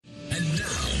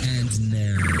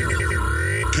now.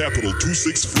 Capital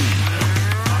 264.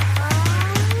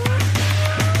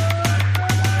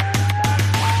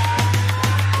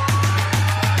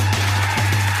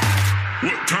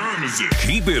 What time is it?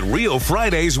 Keep It Real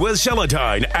Fridays with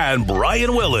Celatine and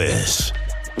Brian Willis.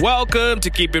 Welcome to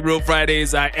Keep It Real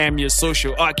Fridays. I am your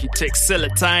social architect,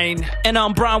 Celatine. And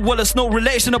I'm Brian Willis, no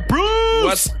relation to Bruce.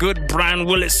 What's good, Brian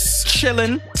Willis?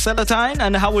 Chilling, Celatine,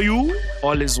 and how are you?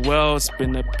 All is well. It's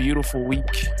been a beautiful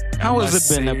week. How has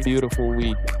it been a beautiful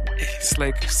week? It's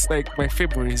like my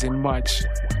February is in March,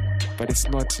 but it's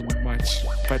not in March.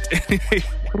 But anyway,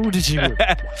 Who did you?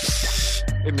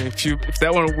 If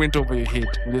that one went over your head,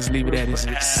 we'll just leave it at it is.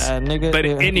 Nigga, But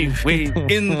anyway,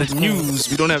 in the news,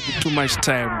 we don't have too much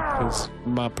time because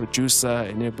my producer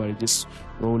and everybody just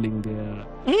rolling their...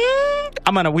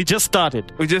 Amana, we just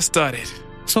started.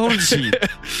 So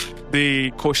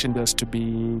they cautioned us to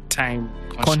be time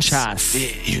conscious. Yeah,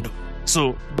 you know.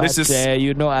 So But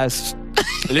as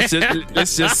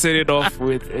let's just set it off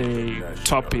with a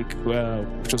topic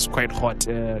which was quite hot.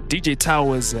 DJ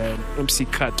Towers and MC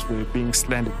Cut were being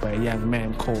slandered by a young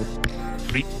man called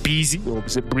Breezy, or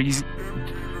was it Breezy,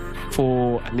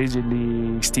 for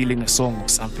allegedly stealing a song or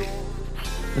something.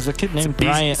 there's a kid named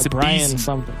Brian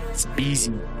something. It's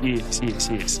Beezy. Yes.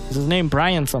 Is his name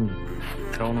Brian something?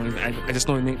 I don't know. I just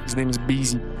know his name is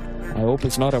Beezy. I hope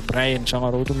it's not a Brian.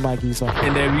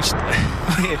 And they reached...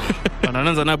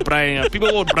 No, not Brian. People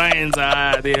called Brian's,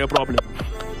 they're a problem.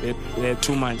 They're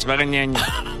too much.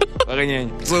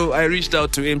 So I reached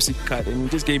out to MC Cut and he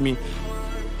just gave me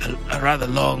a rather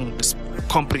long,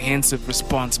 comprehensive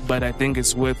response, but I think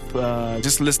it's worth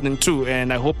just listening to.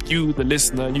 And I hope you, the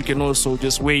listener, you can also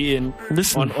just weigh in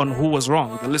on who was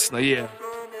wrong. The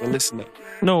listener.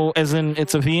 No, as in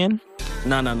it's a VN?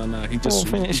 No. He just...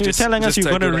 You're telling us you're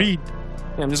going to read.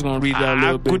 Yeah, I'm just going to read that a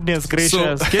little bit. Goodness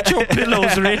gracious. So, get your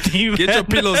pillows ready. Get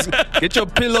your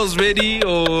pillows ready,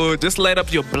 or just light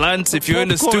up your blunts if you're in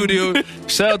the studio.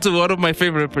 Shout out to one of my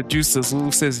favorite producers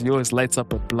who says he always lights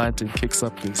up a blunt and kicks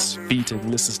up his feet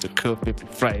and listens to Curve every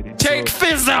Friday. Take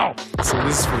Fizzle! So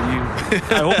this is for you.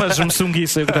 I hope as Msungi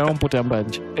said that I won't put a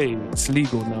bunch. Hey, it's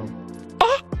legal now.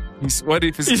 What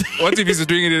if he's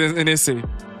doing it in an essay?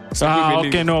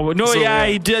 Okay, no,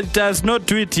 he does not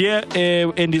do it here,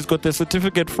 and he's got the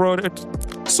certificate for it.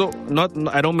 So,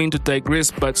 I don't mean to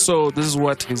digress, but so this is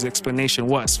what his explanation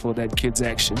was for that kid's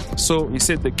action. So he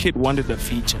said the kid wanted a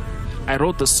feature. I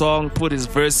wrote the song, put his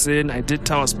verse in, I did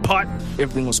Tower's part,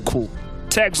 everything was cool.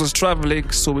 Tags was traveling,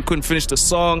 so we couldn't finish the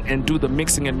song and do the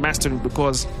mixing and mastering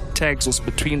because Tags was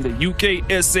between the UK,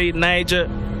 SA, Niger,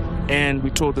 and we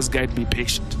told this guy to be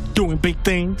patient. Doing big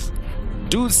things.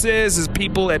 Dude says his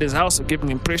people at his house are giving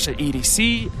him pressure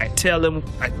EDC. I tell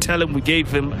him we gave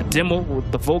him a demo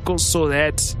with the vocals so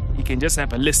that he can just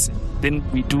have a listen. Then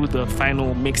we do the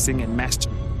final mixing and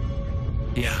mastering.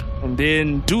 Yeah. And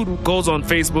then dude goes on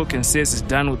Facebook and says he's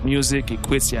done with music. He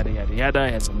quits, yada, yada, yada,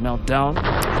 has a meltdown.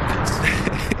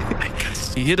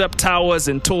 He hit up Towers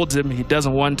and told him he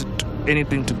doesn't want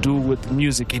anything to do with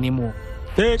music anymore.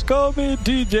 They call me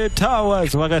DJ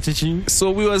Towers.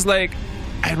 So we was like,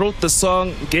 I wrote the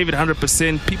song, gave it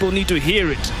 100%. People need to hear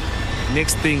it.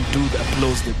 Next thing, dude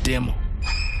uploads the demo.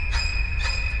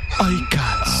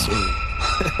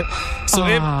 So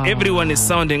everyone is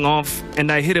sounding off,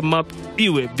 and I hit him up.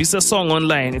 Anyway, this is a song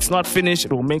online. It's not finished.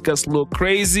 It will make us look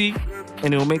crazy,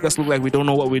 and it will make us look like we don't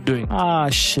know what we're doing.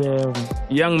 Shame.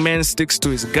 Young man sticks to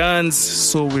his guns,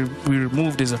 so we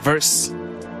removed his verse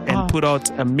and put out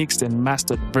a mixed and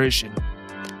mastered version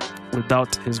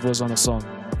without his verse on the song.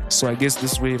 So I guess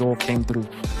this way it all came through.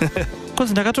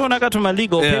 Because ndakatoona katuma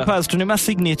legal papers to my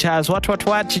signatures, what.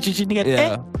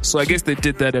 Yeah. So I guess they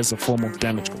did that as a form of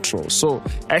damage control. So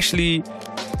actually,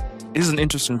 this is an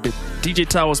interesting bit. DJ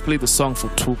Towers played the song for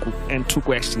Tuku, and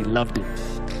Tuku actually loved it.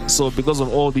 So because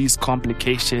of all these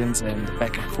complications and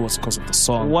back and forth because of the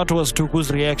song. What was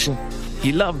Tuku's reaction?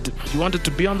 He loved it. He wanted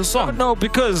to be on the song. No,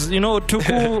 because,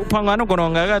 Tuku pangano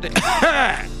gonongagade.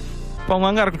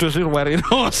 Pangangara kutozirwari.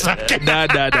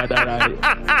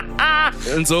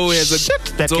 And so he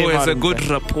has a good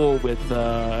rapport with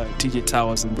DJ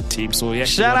Towers and the team. So yeah.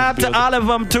 Shout out to all of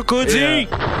them, Tukuji.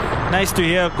 Yeah. Nice to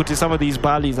hear some of these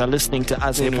Balis are listening to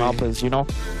us hip hoppers,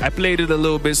 I played it a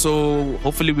little bit, so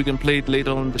hopefully we can play it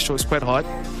later on the show. It's quite hot.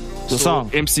 The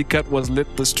song MC Cut was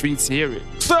Let the Streets Hear It.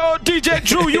 So DJ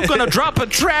Drew, you're gonna drop a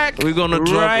track. We're gonna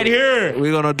drop right here.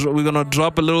 We're gonna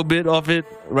drop a little bit of it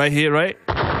right here, right?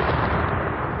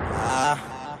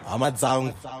 I'm a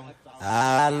song.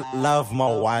 I love my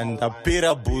wanda,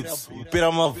 Peter Boots, Peter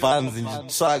my fans,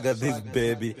 and swagger this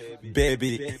baby,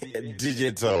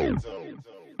 digital.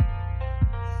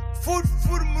 Food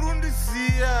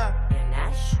mrundisia.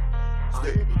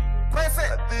 I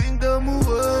think the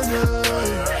Muana.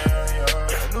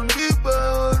 Nundiba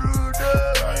Ruda.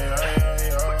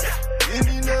 In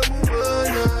the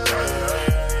Muana.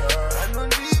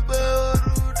 Nundiba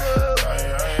Ruda.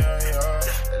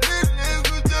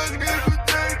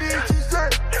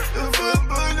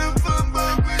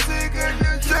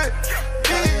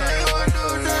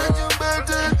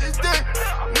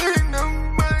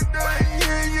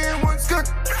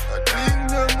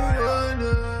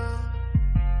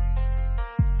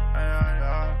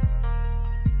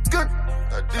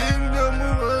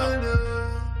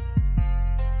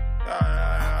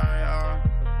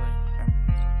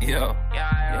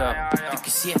 You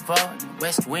can see it fall in the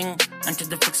West Wing until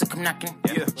the fixer come knocking.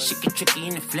 She get tricky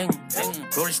in the fling.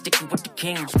 Roller sticky with the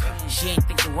king. She ain't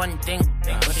thinking one thing,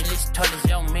 but at least tall as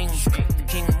Yao Ming. The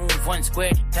king move one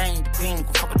square, the time the queen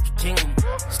go fuck up the king.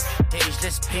 Stage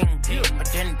let's ping, but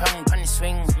then pound on the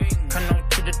swing. Kano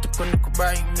to the tukun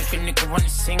kubai, make a nigga wanna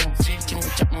sing. Teaching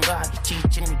with Japan God,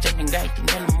 teaching with Japan guy, and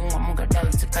then I'm gonna die.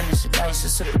 It's a kind of sedai, so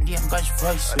super DM God's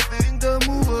voice. I think the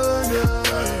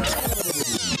Muana.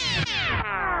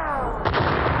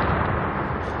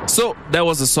 So that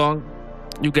was the song.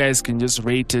 You guys can just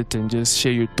rate it and just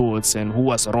share your thoughts and who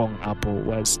was wrong. Apple,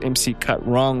 was MC Cut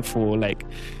wrong for like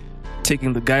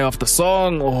taking the guy off the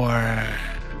song, or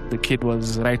the kid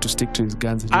was right to stick to his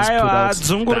guns and just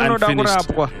put out the unfinished?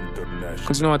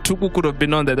 Because you know what, Tuku could have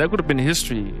been on that. That could have been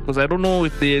history. Because I don't know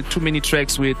if there are too many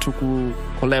tracks where Tuku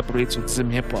collaborates with Zim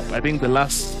Hip Hop. I think the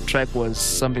last track was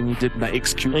something he did in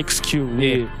XQ. XQ,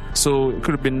 yeah. So it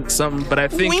could have been something, but I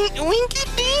think Winky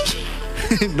D.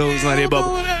 no, it's not hip hop.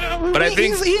 But I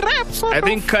think he raps. I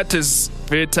think Cut is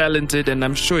very talented, and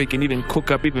I'm sure he can even cook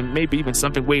up maybe even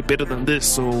something way better than this.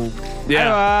 So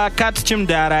yeah, Cut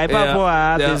Chimdara.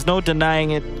 There's no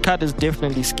denying it. Cut is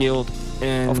definitely skilled.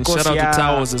 And of course, shout out to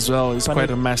Towers as well. He's quite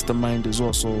a mastermind as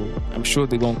well. So I'm sure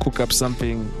they're gonna cook up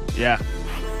something. Yeah,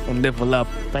 and level up.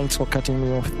 Thanks for cutting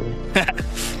me off there.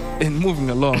 And moving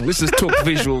along, let's just talk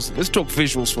visuals. Let's talk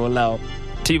visuals for a while.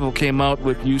 TiVo came out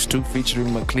with Used To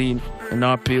featuring McLean and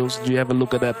R Pills. Did you have a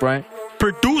look at that, Brian?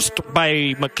 Produced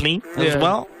by McLean as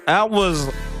well. That was...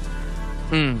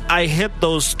 I hit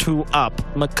those two up.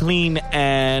 McLean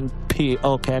and P.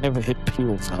 Okay, I never hit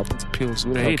Peels up. It's Peels.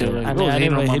 I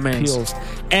never hit Peels.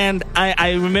 And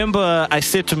I remember I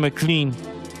said to McLean,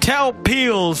 tell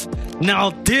Peels,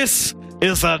 now this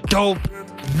is a dope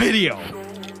video.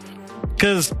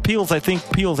 Because I think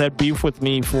Peels had beef with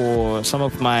me for some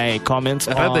of my comments.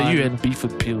 I thought that you had beef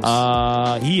with Peels.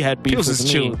 He had beef Peels with is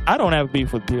me. chill. I don't have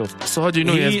beef with Peels. So how do you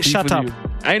know he has beef shut with up. you?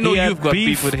 I know you've got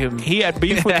beef with him. He had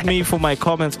beef with me for my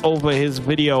comments over his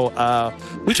video.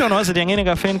 Which one was it?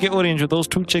 Orange with those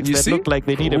two chicks that looked like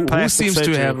they needed plastic surgery.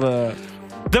 Who seems to have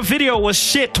The video was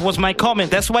shit, was my comment.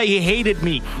 That's why he hated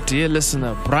me. Dear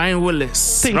listener, Brian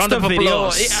Willis. Thinks round of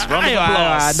applause. Round of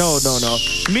applause.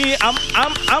 No. Me,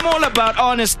 I'm all about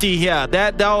honesty here.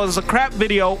 That was a crap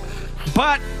video,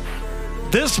 but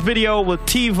this video with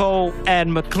TiVo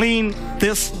and McLean,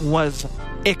 this was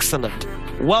excellent.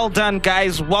 Well done,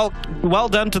 guys. Well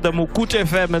done to the Mukute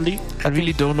family. I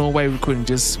really don't know why we couldn't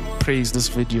just praise this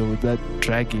video with that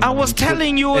dragging. I was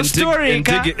telling you a story.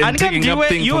 Digging up things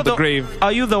from the grave.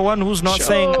 Are you the one who's not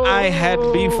saying I had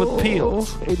beef with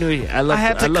Peels? Anyway, I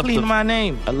had to clean my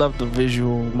name. I love the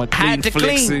visual. McLean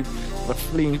flexing.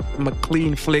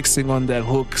 McLean flexing on that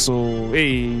hook. So,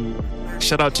 hey,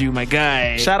 shout out to you, my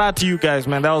guy. Shout out to you guys,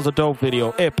 man. That was a dope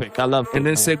video. Epic. I love it. And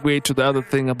then segue to the other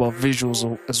thing about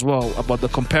visuals as well, about the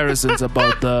comparisons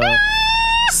about the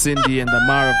Cindy and the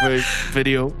Mara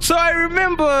video. So I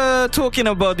remember talking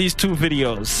about these two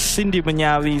videos. Cindy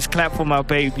Banyavi's Clap For My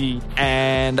Baby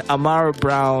and Amara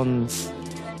Brown's...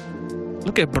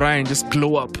 Look at Brian just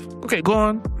glow up. Okay, go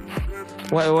on.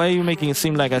 Why are you making it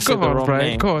seem like I said the wrong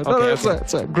name? Go on, Okay.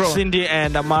 Cindy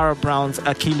and Amara Brown's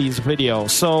Achilles video.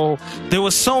 So there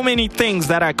were so many things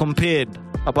that I compared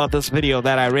about this video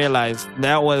that I realized.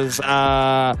 That was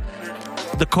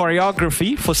the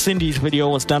choreography for Cindy's video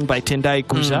was done by Tendai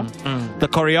Kuja. The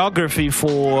choreography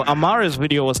for Amara's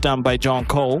video was done by John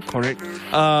Cole. Correct.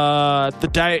 The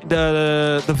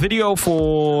video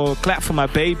for Clap For My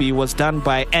Baby was done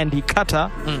by Andy Cutter.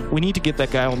 We need to get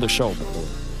that guy on the show.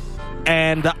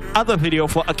 And the other video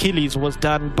for Achilles was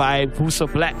done by Vusa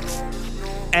Blacks.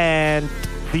 And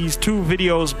these two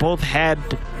videos both had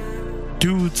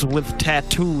dudes with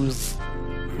tattoos.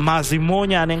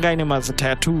 Mazimonya and Ngaine has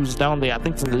tattoos down there. I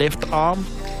think it's the left arm.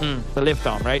 The left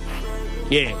arm, right?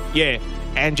 Yeah.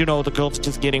 And you know, the girl's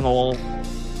just getting all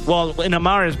Well, in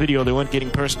Amara's video, they weren't getting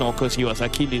personal because he was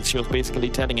Achilles. She was basically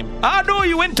telling him, no,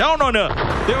 you went down on her.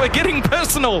 They were getting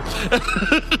personal.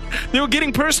 They were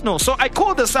getting personal. So I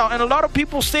called this out, and a lot of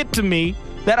people said to me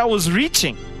that I was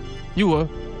reaching. You were.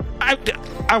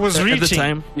 I was reaching. At the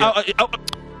time. Yeah.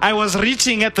 I was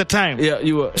reaching at the time. Yeah,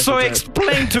 you were. So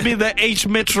explain to me the H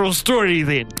Metro story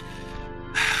then.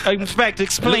 In fact,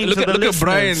 explain to the listeners. Look at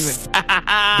Brian.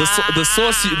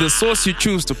 The source you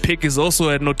choose to pick is also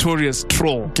a notorious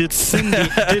troll. Did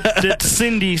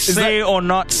Cindy say or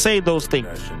not say those things?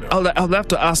 I'll have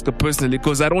to ask her personally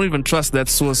because I don't even trust that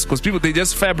source because people, they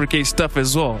just fabricate stuff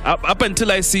as well. Up until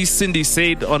I see Cindy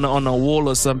say it on a wall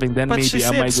or something, then but maybe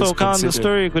I might just so consider. The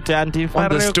story on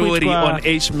the story on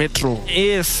H Metro.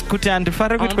 Yes,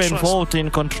 involved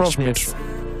in controversy.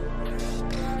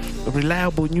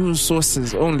 Reliable news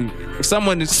sources only. If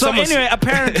someone is anyway,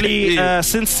 apparently,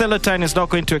 since Celatine is not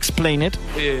going to explain it,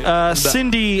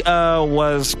 Cindy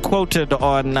was quoted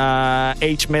on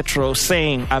H Metro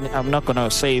saying, I'm not going to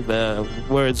say the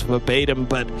words verbatim,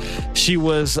 but she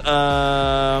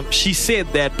said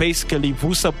that basically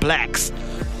Vusa Blacks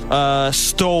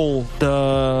stole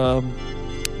the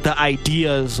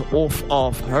ideas off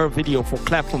of her video for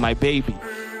Clap for My Baby.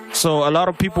 So a lot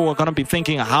of people were going to be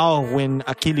thinking, how when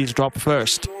Achilles dropped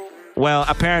first? Well,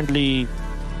 apparently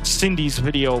Cindy's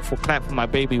video for Clap for My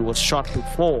Baby was shot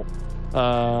before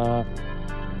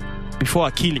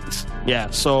Achilles. Yeah,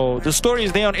 so the story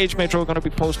is there on H Metro. We're going to be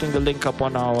posting the link up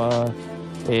on our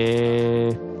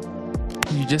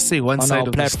you just say one side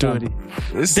of platform.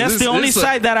 The story. That's the only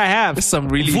side that I have.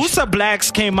 Vusa Blacks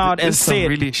came out and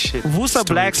said, Vusa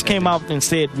Blacks came out and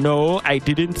said, no, I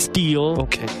didn't steal.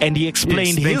 Okay. And he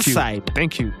explained his side.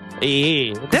 Thank you.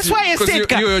 Yeah. That's why I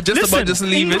said, you're just about just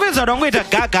leave it.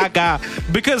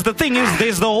 Because the thing is,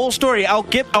 there's the whole story. I'll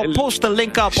post the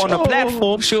link up on a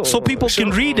platform so people can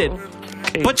read it.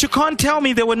 Okay. But you can't tell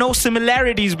me there were no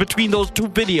similarities between those two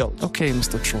videos. Okay,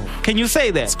 Mr. Troll. Can you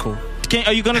say that? That's cool.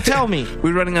 Are you going to tell me?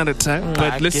 We're running out of time,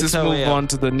 but let's just move on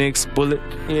to the next bullet.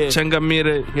 Yeah.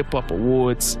 Changamira Hip Hop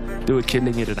Awards. They were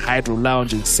killing it at Hydro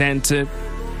Lounge in Santon.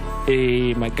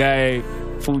 My guy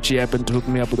Fuji happened to hook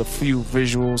me up with a few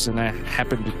visuals, and I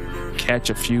happened to catch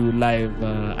a few live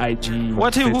IG.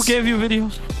 Who gave you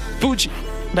videos? Fuji.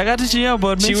 Chiwenga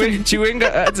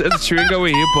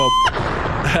with hip hop.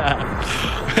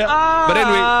 But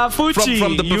anyway, Fuji,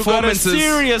 from the performances, you got a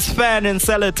serious fan in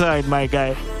Celatine, my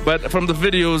guy. But from the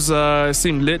videos, it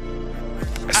seemed lit.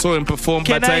 I saw him perform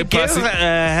Batai Passing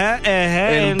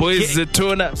and Boys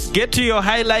Zetonas. Get to your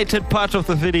highlighted part of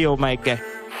the video, my guy.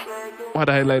 What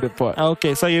highlighted part?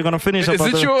 Okay, so you're gonna finish. Is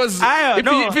it yours?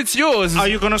 If it's yours, are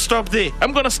you gonna stop there?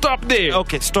 I'm gonna stop there.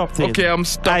 Okay, stop there. Okay, I'm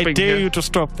stopping. I dare you to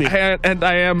stop there. And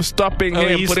I am stopping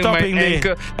here and putting my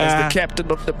anchor as the captain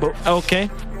of the boat. Okay.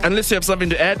 Unless you have something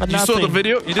to add. You saw the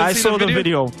video? You didn't see the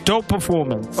video? Dope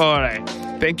performance. All right.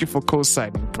 Thank you for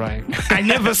co-signing, Brian. I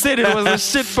never said it was a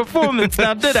shit performance,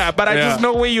 now did I? But I just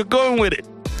know where you're going with it.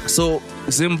 So,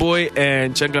 Zimboy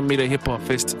and Changamira Hip Hop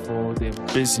Festival, they're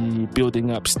busy building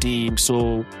up steam.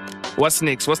 So, what's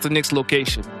next? What's the next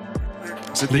location?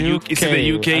 Is it the UK? Is it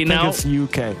the UK now? I think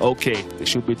it's UK. Okay, they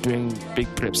should be doing big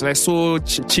preps. And I saw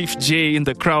Chief J in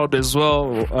the crowd as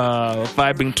well,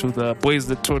 vibing to the Boys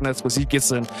the Tournets because he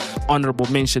gets an honorable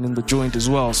mention in the joint as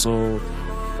well. So,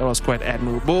 that was quite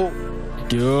admirable.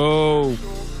 Yo.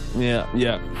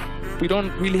 Yeah. We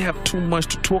don't really have too much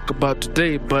to talk about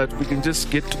today, but we can just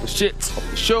get to the shits of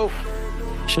the show.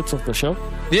 Shits of the show?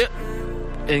 Yeah.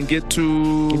 And get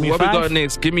to what we got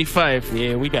next. Give Me 5.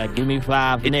 Yeah, we got Give Me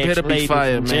 5 it next, better be ladies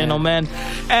fire, and man. gentlemen.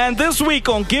 And this week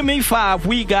on Give Me 5,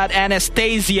 we got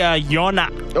Annastacia Yona.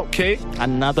 Okay.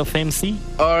 Another FMC.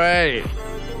 All right.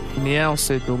 Niall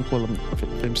said don't call them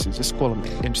MCs, just call them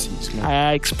MCs, man.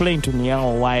 I explained to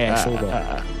Niall why I said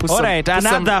that. Alright,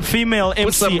 another female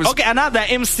MC. Okay, another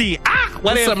MC.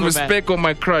 Put some respect on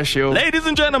my crush, yo. Ladies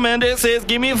and gentlemen, this is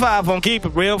Give Me 5 on Keep It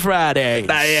Real Friday.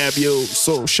 I am your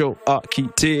social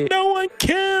architect. No one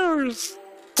cares.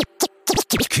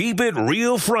 Keep It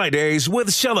Real Fridays with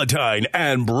Celatine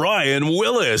and Brian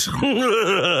Willis.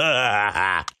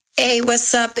 Hey,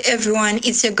 what's up, everyone?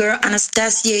 It's your girl,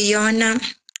 Annastacia Yona.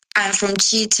 I'm from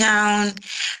G-Town.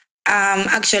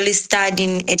 Actually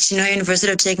studying at Yona University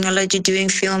of Technology, doing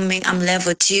filming. I'm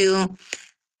level 2.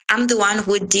 I'm the one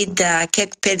who did the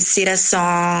Kek Ped Sita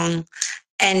song.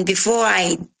 And before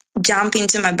I jump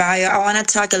into my bio, I want to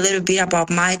talk a little bit about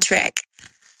my track.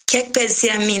 Kek Ped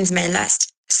Sita means my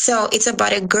last. So it's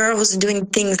about a girl who's doing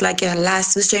things like her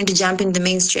last, who's trying to jump in the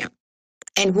mainstream.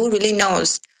 And who really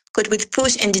knows, could with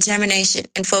push and determination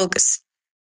and focus,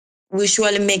 we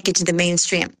surely make it to the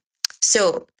mainstream.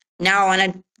 So now I want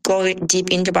to go deep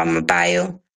into about my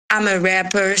bio. I'm a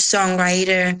rapper,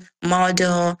 songwriter,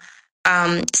 model,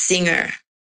 singer.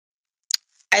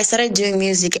 I started doing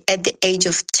music at the age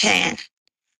of 10.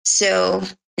 So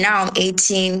now I'm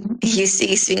 18. You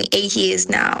see, it's been 8 years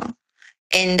now.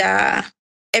 And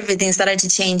everything started to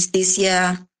change this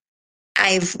year.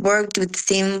 I've worked with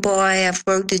Theme Boy, I've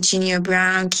worked with Junior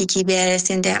Brown, Kiki Beres,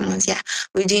 and Diamonds. Yeah,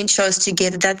 we're doing shows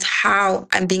together. That's how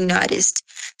I'm being noticed.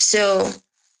 So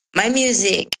my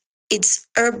music, it's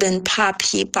urban pop,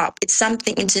 hip hop. It's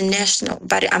something international,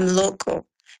 but I'm local.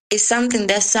 It's something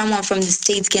that someone from the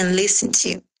States can listen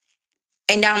to.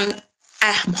 And I'm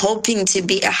hoping to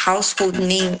be a household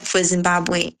name for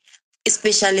Zimbabwe,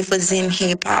 especially for Zim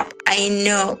hip hop. I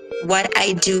know what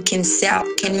I do can sell,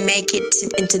 can make it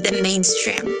into the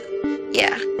mainstream.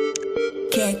 Yeah.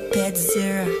 Cake pet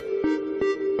zero.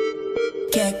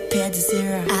 Cake pet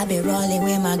zero. I be rolling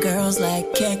with my girls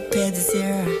like cake pet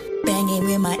zero. Banging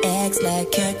with my ex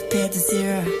like cake pet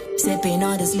zero. Sipping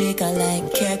all this liquor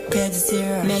like cake pet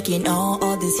zero. Making all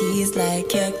this heat like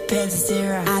cake pet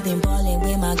zero. I've been balling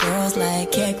with my girls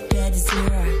like cake pet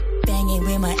zero. Banging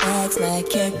with my ex like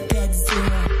cake pet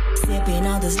zero. Sipping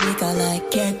all this liquor like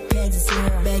cake pet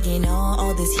zero. Begging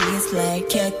all this heat like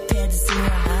cake pet zero.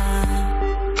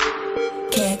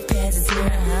 Cake pet zero.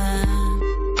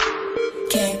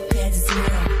 Cake pet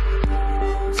zero.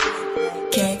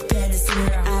 Cake pet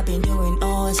zero. I've been doing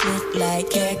all shit like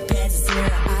cake pet zero.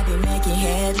 I've been making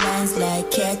headlines like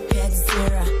cake pet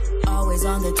zero. Always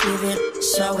on the TV,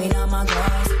 showing all my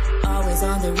girls. Always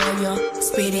on the radio,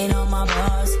 speeding on my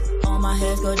bars. All my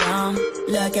heads go down,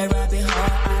 like a rabbit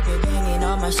hole. I've been banging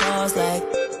on my shows like,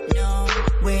 no,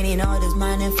 winning all this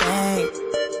money and fame.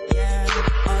 Yeah,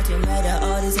 ultimate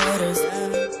all these haters.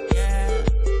 Yeah,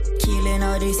 killing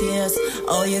all these years.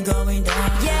 Oh, you're going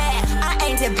down. Yeah, I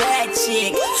ain't a bad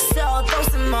chick, so throw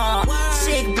some more.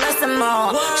 Chick, bless some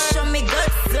more. Show me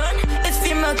good, son. It's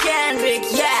female Kendrick.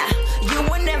 Yeah, you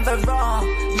were never wrong.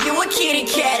 You a kitty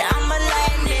cat. I'm a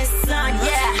lioness, son.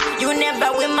 Yeah, you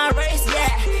never win my race.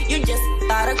 Yeah, you just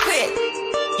gotta quit.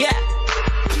 Yeah,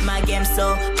 my game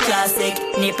so classic.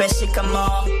 Nipe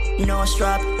shikamo. No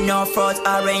strap, no fraud.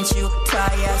 Arrange you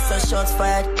tire. So shots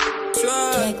fired.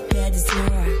 Cake pet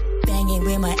zero. Banging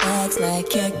with my ex like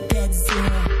cake pet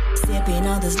zero. Sipping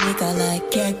all this liquor like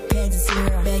cake pet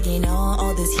zero. Begging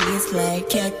all this heat like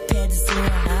cake pet zero.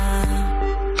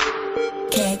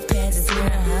 Cake pet zero.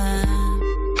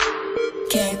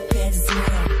 Cake pet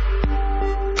zero.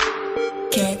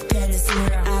 Cake pet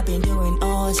zero. I've been doing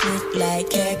all shit like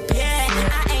cake pet zero.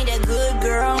 I ain't a good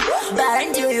girl, but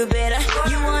I do you better.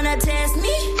 You wanna test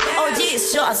me? Oh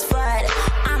geez, shots fired.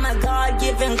 I'm a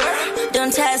God-given girl,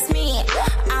 don't test me.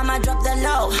 I'ma drop the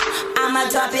low, I'ma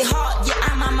drop it hard. Yeah,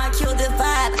 I'ma kill the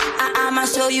vibe. I'ma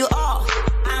show you all.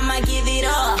 I'ma give it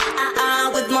all.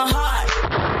 With my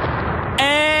heart.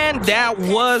 And that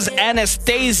was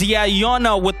Annastacia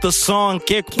Yona with the song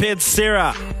Kick Pit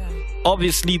Sarah.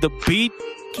 Obviously the beat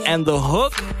and the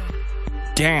hook,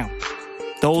 damn,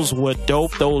 those were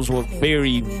dope. Those were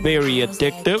very, very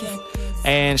addictive.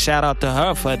 And shout out to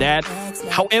her for that.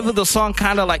 However, the song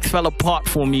kind of like fell apart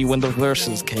for me when the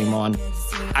verses came on.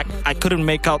 I couldn't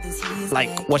make out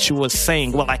like what she was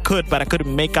saying. Well, I could, but I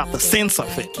couldn't make out the sense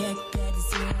of it.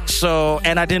 So,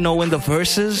 and I didn't know when the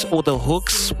verses or the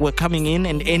hooks were coming in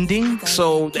and ending.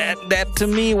 So that to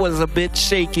me was a bit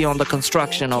shaky on the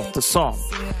construction of the song.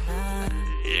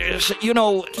 You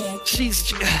know,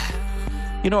 she's,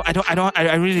 you know,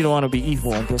 I really don't want to be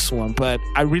evil on this one, but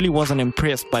I really wasn't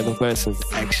impressed by the verses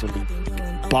actually.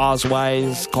 Bars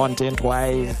wise, content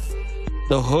wise,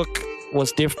 the hook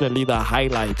was definitely the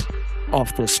highlight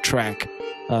of this track.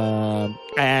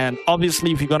 And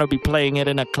obviously, if you're gonna be playing it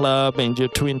in a club and you're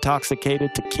too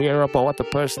intoxicated to care about what the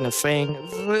person is saying,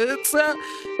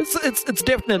 it's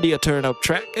definitely a turn-up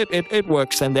track. It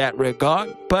works in that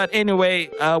regard. But anyway,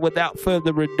 without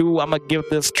further ado, I'm gonna give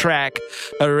this track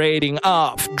a rating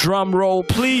of, drum roll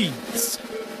please,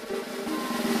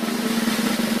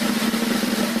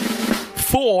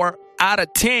 4 out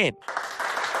of 10.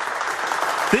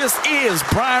 This is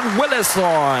Brian Willis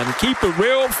on Keep It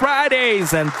Real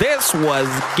Fridays, and this was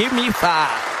Give Me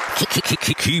 5.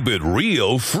 Keep It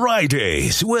Real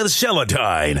Fridays with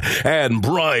Celatine and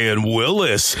Brian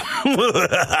Willis.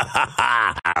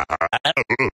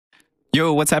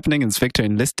 Yo, what's happening? It's Victor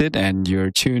Enlisted, and you're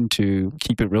tuned to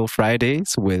Keep It Real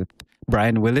Fridays with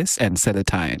Brian Willis and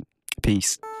Celatine.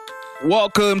 Peace.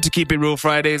 Welcome to Keep It Real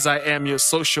Fridays. I am your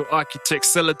social architect,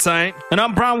 Celatine. And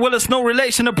I'm Brian Willis, no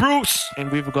relation to Bruce.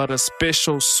 And we've got a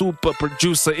special super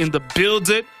producer in the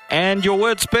building. And your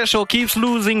word special keeps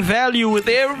losing value with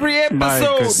every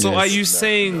episode. So are you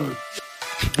saying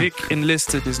Vic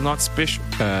Enlisted is not special.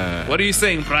 What are you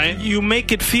saying, Brian? You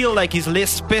make it feel like he's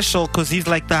less special because he's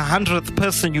like the 100th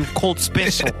person you've called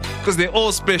special. Because they're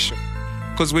all special.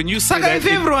 Because when you say Saka, if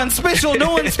everyone's special,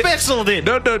 no one's special then.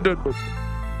 No.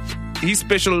 He's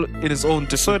special in his own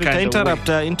different kind of way. Sorry, to interrupt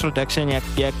introduction.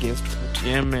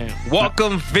 Yeah, man.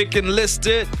 Welcome, Vic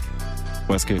Enlisted.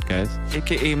 What's good, guys?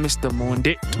 AKA Mr.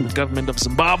 Monde to the government of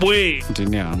Zimbabwe.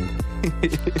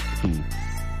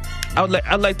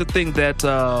 I'd like to think that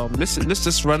let's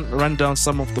just run down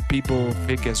some of the people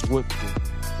Vic has worked with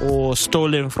or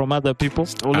stolen from other people.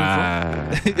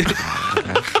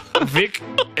 Vic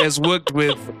has worked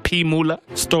with P Mula,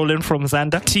 stolen from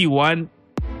Xander. T1,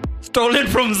 stolen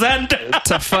from Xander.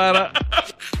 Tafara,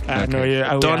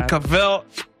 Don Cavell.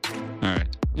 All right.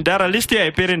 Dara listi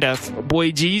aiperendas.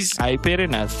 Boy G's.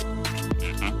 Aiperendas.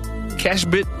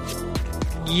 Cashbit.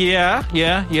 Yeah.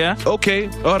 Okay,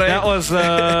 all right. That was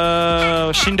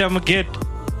Shinda Magid.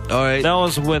 All right. That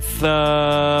was with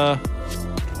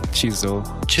Chizo.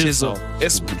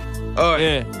 Yes. All right.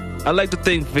 Yeah. I like to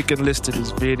think Vic Enlisted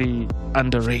is very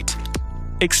underrated.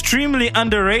 Extremely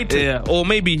underrated. Yeah. Or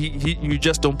maybe you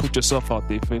just don't put yourself out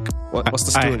there, Vic. What's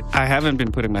the story? I haven't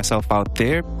been putting myself out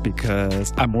there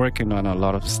because I'm working on a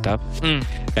lot of stuff.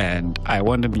 And I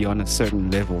want to be on a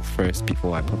certain level first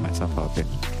before I put myself out there.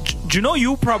 Do you know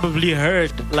you probably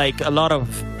heard like a lot of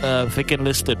Vic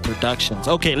Enlisted productions?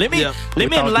 Okay, let me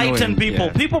enlighten people.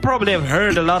 Yeah. People probably have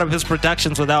heard a lot of his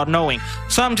productions without knowing.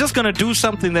 So I'm just gonna do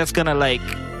something that's gonna like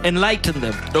enlighten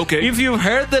them. Okay. If you've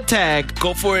heard the tag,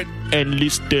 go for it.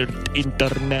 Enlisted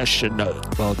International.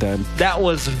 Well done. That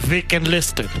was Vic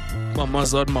Enlisted.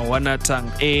 Mamazod Mawana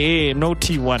Tang. No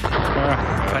T1.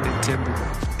 Pun intended.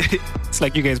 It's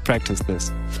like you guys practice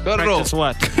this. Practice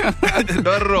what?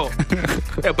 No.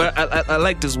 Yeah, but I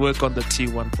like this work on the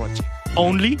T1 project.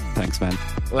 Only? Thanks, man.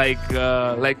 Like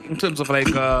in terms of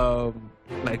like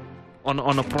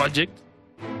on a project.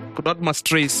 Could not must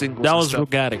trace singles. That was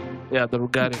Rugari. Yeah, the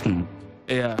Rugari.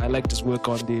 Yeah, I like this work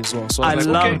on this as well. So I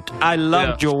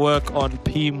loved your work on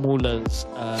P Mula's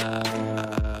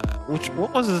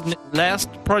what was his last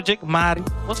project? Mari.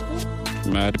 What's it called?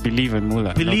 Believe in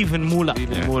Mula. Believe in Mula.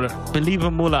 Believe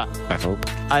in Mula. I hope.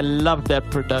 I love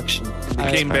that production.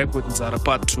 They came back with Zara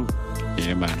Part 2.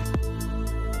 Yeah, man.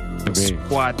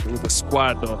 With a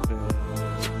squad of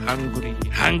hungry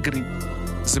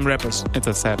Zim rappers. It's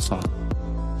a sad song.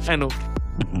 I know.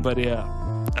 But yeah,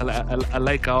 I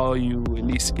like how you at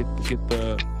least get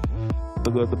the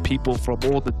people from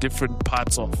all the different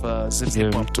parts of Zim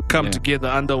hip hop to come together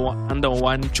under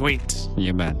one joint.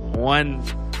 Yeah, man. One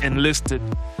Enlisted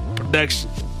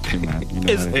production. Yeah, man. You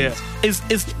know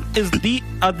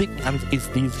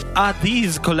are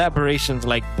these collaborations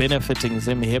like benefiting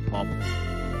Zim hip hop?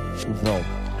 No.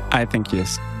 I think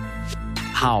yes.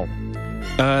 How?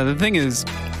 The thing is,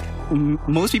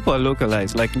 most people are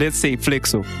localized. Like, let's say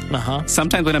Flexo.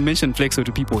 Sometimes when I mention Flexo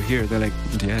to people here, they're like,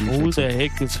 who the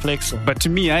heck is Flexo? But to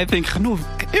me, I think, no,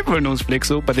 everyone knows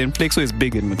Flexo, but then Flexo is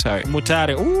big in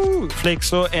Mutare. Ooh,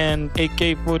 Flexo and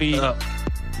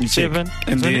AK-47.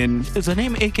 And then... Is the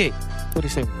name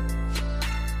AK-47?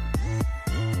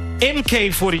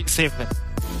 MK-47.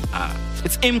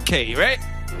 It's MK, right?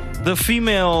 The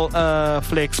female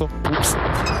Flexo. Oops.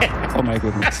 Oh my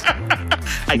goodness.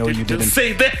 I know you didn't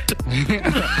say that.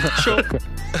 Sure.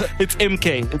 It's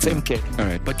MK. It's MK. All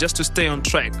right. But just to stay on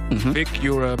track, Vic,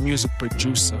 you're a music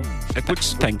producer.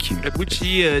 Thank you. At which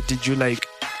year did you like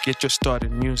get your start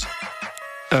in music?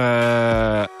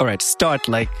 All right. Start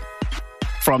like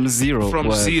from zero.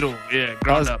 Zero, yeah,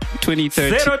 ground up.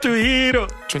 2013. Zero to hero.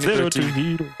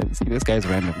 2013. See, this guy's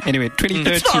random. Anyway,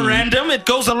 2013. It's not random. It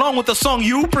goes along with the song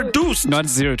you produced. Not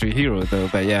zero to hero though,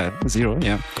 but yeah, zero.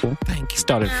 Yeah, cool. Thank you.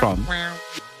 Started from.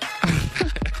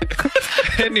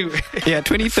 Anyway. Yeah,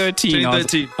 2013. I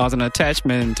was an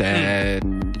attachment,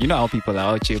 and you know how people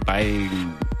are out here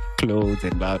buying clothes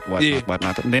and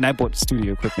whatnot. And then I bought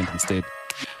studio equipment instead.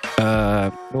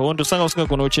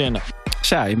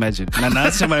 Sure, imagine.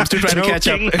 I'm still trying to catch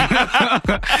up.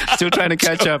 Still trying to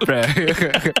catch up, right?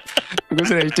 I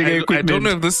don't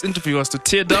know if this interview was to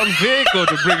tear down Vic or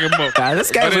to bring him up. This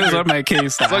guy was on my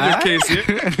case. It's on your case,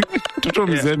 yeah?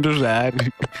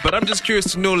 But I'm just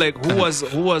curious to know, like, who was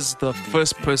the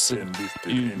first person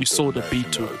you sold a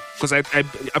beat to? Because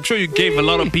I'm sure you gave a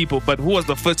lot of people, but who was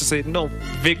the first to say, no,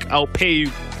 Vic, I'll pay you?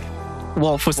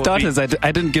 Well, for starters, I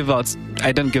didn't give out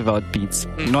beats,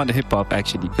 not hip hop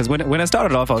actually. Because when I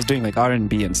started off, I was doing like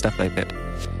R&B and stuff like that.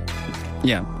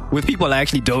 Yeah, with people I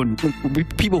actually don't,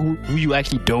 with people who you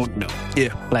actually don't know.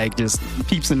 Yeah, like just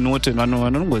peeps in Norton. And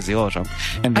then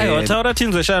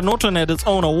Norton had its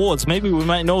own awards. Maybe we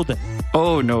might know them.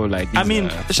 Oh no, like I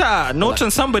mean,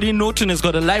 Norton. Somebody Norton has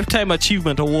got a lifetime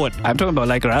achievement award. I'm talking about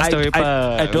like Rasta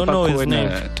I don't know his name.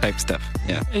 Type stuff.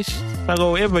 Yeah. Like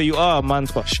whoever you are, man,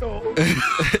 for sure.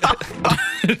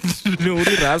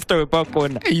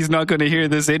 He's not going to hear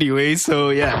this anyway, so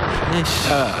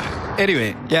yeah.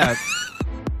 Anyway, yeah.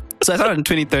 So I started in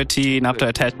 2013 after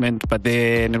attachment, but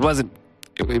then it was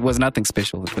nothing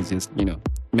special. It was just,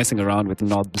 messing around with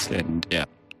knobs and yeah.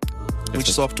 Which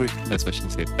software? That's what she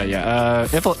said. But yeah,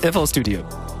 FL Studio.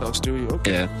 FL Studio,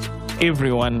 okay. Yeah.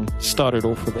 Everyone started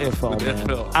off with FL, man.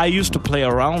 FL. I used to play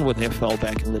around with FL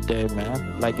back in the day,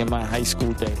 man. Like in my high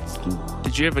school days.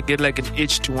 Did you ever get like an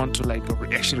itch to want to like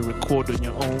actually record on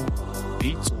your own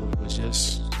beats, or it was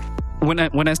just when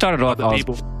I started off,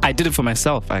 I did it for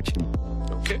myself actually.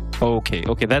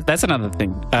 Okay. That's another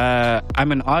thing.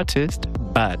 I'm an artist,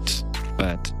 but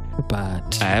I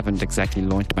haven't exactly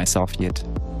launched myself yet.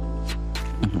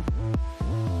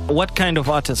 Mm-hmm. What kind of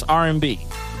artist? R&B?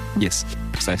 Yes,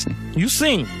 precisely. You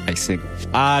sing? I sing.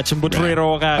 Oh,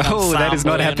 that is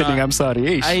not happening. I'm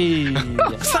sorry. Like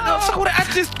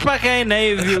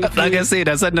I said,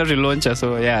 I said not relauncher,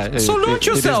 so yeah. So launch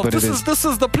yourself. This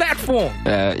is the platform.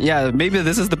 Yeah, maybe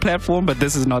this is the platform, but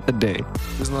this is not the day.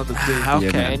 It's not the day.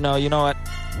 Okay, no, you know what?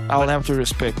 I'll have to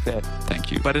respect that.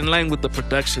 Thank you. But in line with the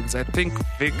productions, I think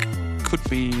Vic could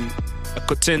be a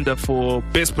contender for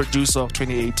Best Producer of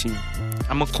 2018.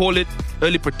 I'm gonna call it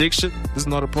early prediction. This is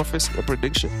not a prophecy, a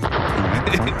prediction.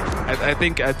 I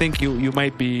think you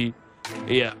might be,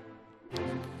 yeah.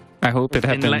 I hope it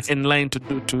happens. In line to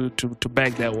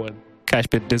bag that one.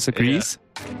 Cashbit disagrees.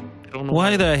 Yeah. I don't know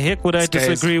why the heck would I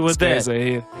disagree with that?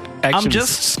 I'm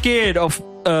just scared of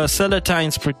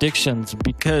Celatine's predictions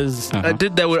because I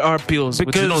did that with our pills.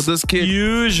 Because this kid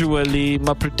usually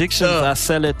my predictions are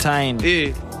Celatine.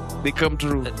 Yeah. They come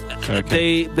true.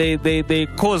 Okay. They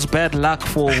cause bad luck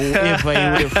for whoever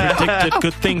you would have predicted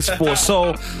good things for.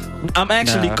 So I'm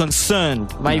actually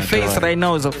concerned. My face right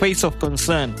now is a face of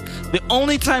concern. The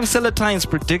only time Celatine's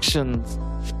predictions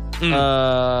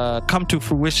come to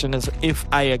fruition is if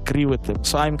I agree with them.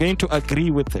 So I'm going to agree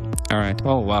with them. All right.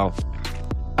 Oh wow.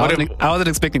 I wasn't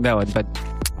expecting that one, but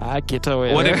I get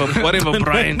away. Whatever,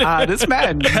 Brian. This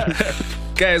man.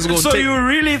 Guys, so you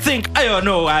really think? I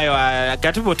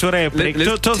got to put a break.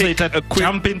 Let's take a quick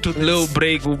jump into this. Little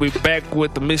break. We'll be back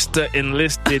with Mr.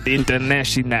 Enlisted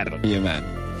International. Yeah, man.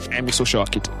 I'm so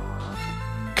shocked.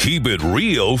 Keep It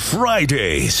Real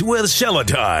Fridays with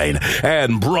Celatine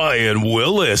and Brian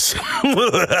Willis.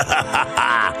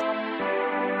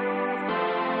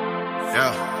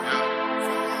 Yeah.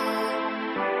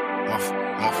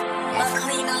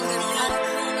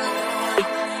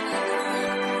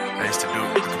 I used to do a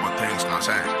couple of things, you know what I'm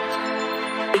saying?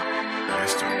 I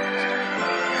used to.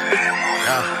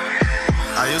 Yeah.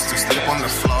 I used to sleep on the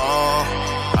floor.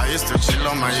 I used to chill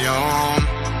on my own.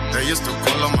 They used to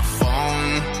call on my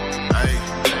phone.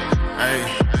 Hey.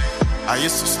 I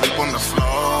used to sleep on the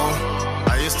floor.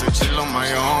 I used to chill on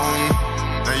my own.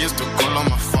 They used to call on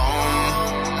my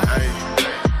phone.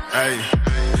 Hey.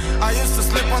 I used to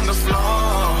sleep on the floor.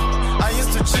 I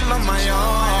used to chill on my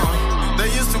own. They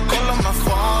used to call on my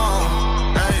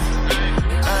phone.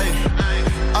 Hey.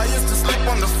 I used to sleep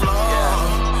on the floor.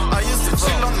 I used to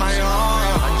chill on my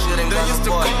own. They used to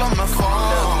call on my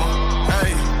phone.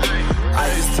 I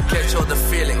used to catch all the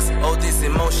feelings, all these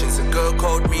emotions. A girl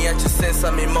called me, I just sent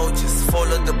some emojis.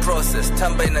 Follow the process,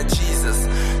 tamba na Jesus.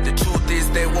 The truth is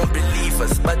they won't believe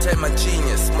us, but I'm a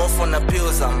genius. More for the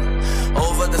pills, I'm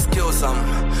over the skills, I'm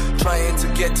trying to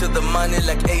get to the money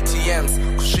like ATMs.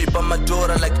 Ship on my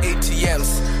daughter like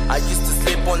ATMs. I used to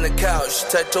sleep on the couch,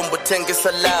 Tatombo Tengus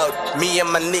allowed. Me and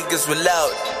my niggas were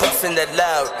loud, puffing that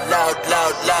loud.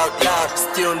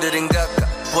 Still the ringaka.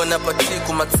 Bona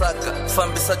patiku matsaka,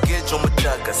 fambisa gejo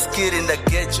mutaka, skid in the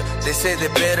geja. They say they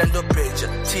better no peja.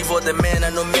 Tivo the man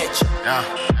and no mecha. Yeah.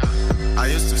 I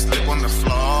used to sleep on the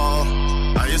floor.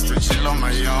 I used to chill on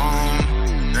my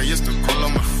own. They used to call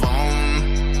on my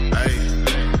phone. Hey.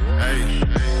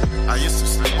 I used to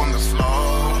sleep on the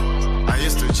floor. I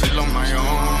used to chill on my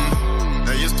own.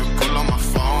 They used to call on my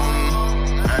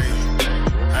phone. Hey.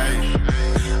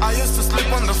 I used to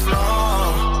sleep on the floor.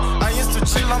 I used to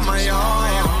chill on my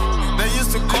own. They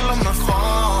used to call on my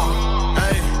phone.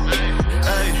 Hey.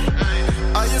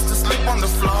 I used to sleep on the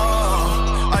floor.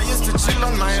 I used to chill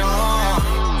on my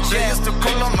own. They used to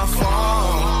call on my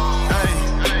phone.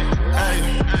 Hey.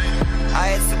 I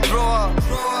had to grow up.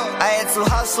 I had to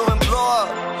hustle and blow up.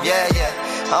 Yeah.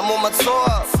 I'm on my tour.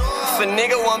 If a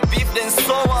nigga want beef, then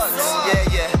so what?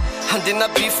 Yeah. And then I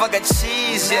beef, I got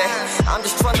cheese, yeah. I'm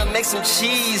just trying to make some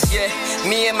cheese, yeah.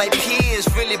 Me and my peers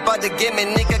really about the game,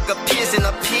 and nigga got peers in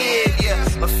a pig,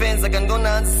 yeah. My fans like I'm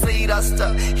gonna say that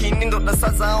stuff. He need the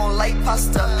size, I don't like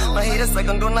pasta. My haters like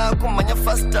I'm gonna come on your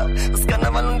faster. This kind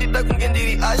of one did I can get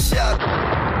the asha.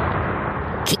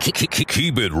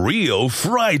 Keep It Real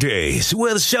Fridays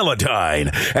with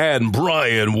Celatine and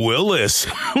Brian Willis.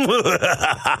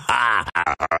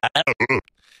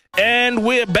 And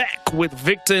we're back with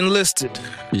Victor Enlisted.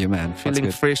 Yeah, man.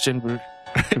 Feeling fresh and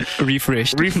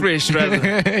refreshed. Refreshed, rather.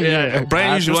 Yeah.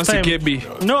 Brian usually wants to get me.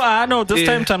 No, I know. This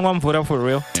time, Tanwam put up for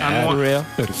real. For real.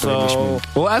 So,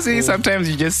 well, I see sometimes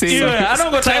you just say. Yeah, I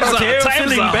don't go times are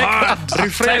times are hard.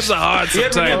 Times are hard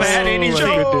sometimes. You never had any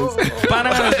show.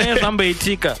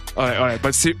 All right.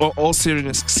 But all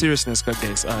seriousness,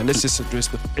 guys. Let's just address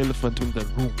the elephant in the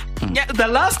room. Yeah, the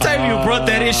last time you brought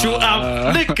that issue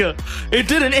up, liquor, it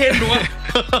didn't end well.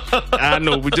 I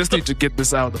know. We just need to get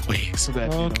this out of the way so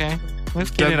that. Okay. Let's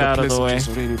get it out of the way.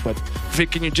 Already, but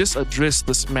Vic, can you just address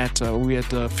this matter? We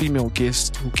had a female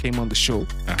guest who came on the show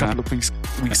a couple of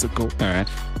weeks ago. All right.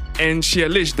 And she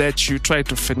alleged that you tried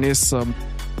to finesse some.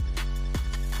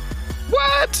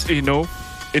 What?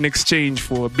 In exchange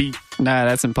for a beat. Nah,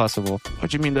 that's impossible.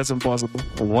 What do you mean that's impossible?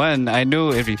 One, I know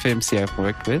every FMC I've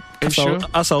worked with. Sure?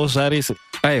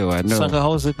 I know. So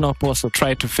how is it not possible?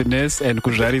 Try to finesse and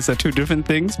kujaris are two different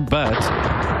things. But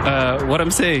what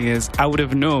I'm saying is, I would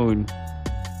have known.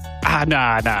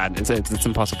 Nah. It's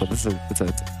impossible. It's all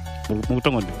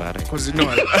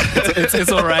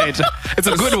right. It's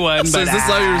a good one. So but is this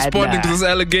how you're responding to this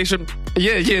allegation?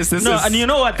 Yeah, yes. And you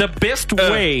know what? The best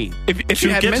way, if you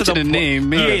had mentioned a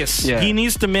name, he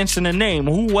needs to mention a name.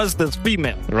 Who was this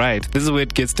female? Right. This is where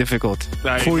it gets difficult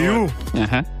for you.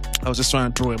 Uh-huh. I was just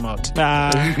trying to throw him out.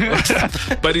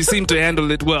 But he seemed to handle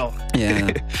it well.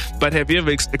 Yeah. But have you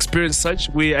ever experienced such?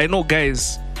 I know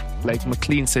guys like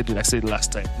McLean said it. I said it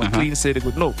last time. McLean said it.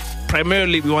 But no,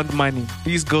 primarily we want money.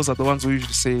 These girls are the ones who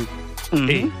usually say,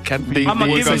 "Hey, can we?" I'm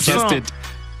gonna give you some.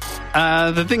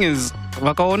 The thing is,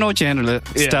 wakaona handle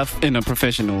stuff in a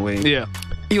professional way. Yeah.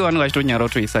 That's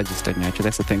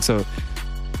the thing. So,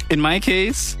 in my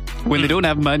case, when they don't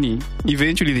have money,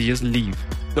 eventually they just leave.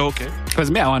 Okay.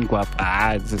 Because me, I want to go up.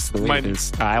 This is the way it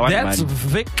is. I want That's money.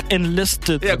 Vic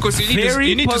Enlisted. Yeah, because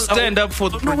you need to stand up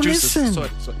for the producers. Listen.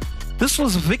 Sorry. This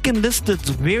was Vic Enlisted's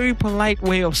very polite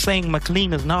way of saying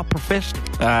McLean is not professional.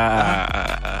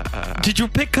 Did you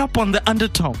pick up on the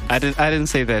undertone? I didn't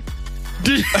say that.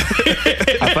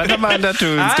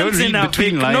 Don't read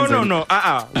between lines. No.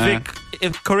 Vic,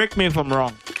 correct me if I'm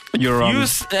wrong. You're wrong.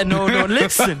 No,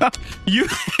 listen. But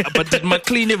did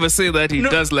McLean ever say that he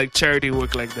does like charity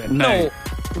work like that? No.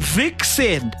 Vic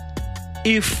said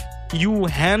if you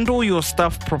handle your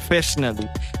stuff professionally,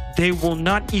 they will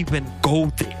not even go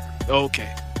there.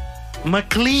 Okay.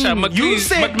 McLean, you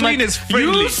said McLean is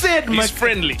friendly. You said he's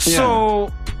friendly.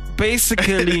 So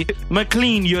basically,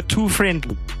 McLean, you're too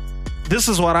friendly. This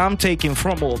is what I'm taking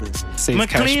from all this.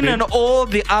 McLean and all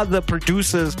the other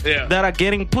producers that are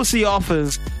getting pussy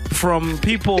offers from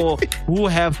people who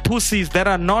have pussies that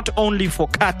are not only for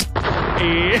cut.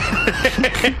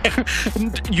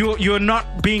 You're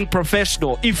not being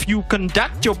professional. If you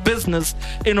conduct your business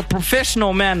in a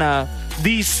professional manner,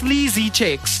 these sleazy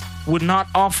chicks would not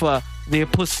offer their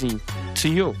pussy to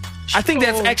you. I think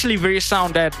that's actually very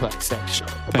sound advice,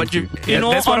 actually. But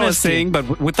that's what I was saying,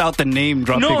 but without the name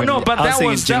dropping. No, but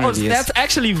that's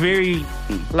actually very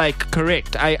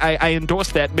correct. I endorse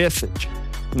that message,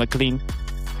 McLean.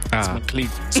 It's McLean.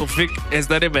 So Vic, has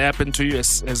that ever happened to you?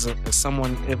 Has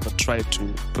someone ever tried to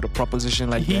put a proposition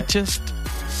like that? He just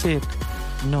said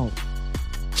no.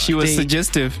 She was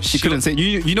suggestive. She couldn't say.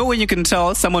 You know when you can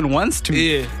tell someone wants to.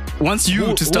 Yeah. Wants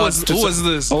you to start. Who was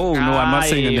this? Oh no, I'm not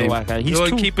saying a name. He's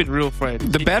keep it real, Friday.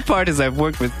 The bad part is I've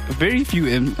worked with very few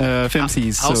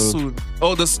FMCs. How soon?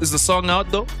 Oh, is the song out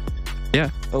though? Yeah.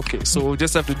 Okay, so we'll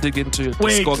just have to dig into it.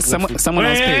 Someone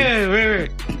else paid.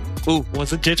 Wait. Oh,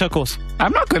 was it Jecha Coast?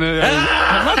 I'm not gonna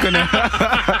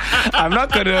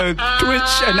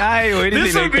twitch an eye or anything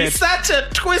this like that. This would be such a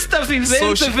twist of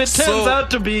events if it turns out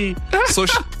to be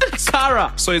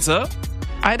Kara. So it's her?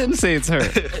 I didn't say it's her.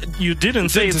 You didn't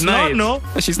say it's not, no?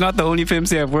 She's not the only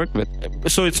FMC I've worked with.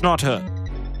 So it's not her?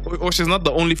 Or she's not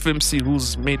the only FMC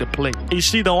who's made a play. Is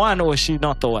she the one or is she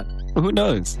not the one? Who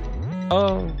knows?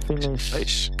 Oh, finish.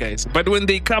 Eish, guys. But when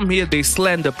they come here, they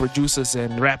slander producers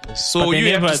and rappers. So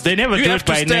But they never do it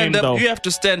by name, though. You have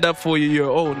to stand up for your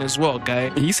own as well,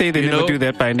 guy. You say they never do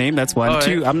that by name. That's one. All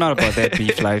Two, right. I'm not about that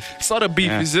beef life. It's not a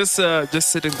beef. It's just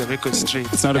setting the record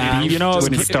straight. It's not a beef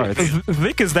when it starts.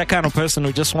 Vic is that kind of person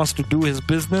who just wants to do his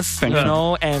business,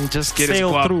 and just Get his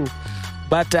sail guap. through.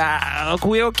 But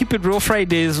we all keep it real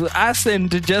Fridays. Us and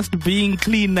just being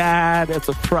clean, that's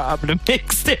a problem.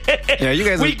 Yeah, you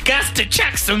guys we got to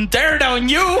chuck some dirt on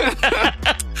you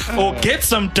or get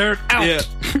some dirt out. Yeah.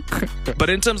 But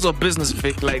in terms of business,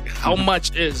 Vic, like how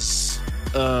much is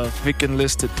Vic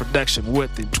Enlisted production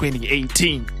worth in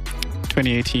 2018?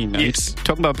 2018. Yes.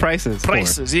 Talking about prices.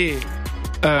 Prices, yeah.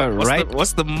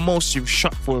 What's the most you've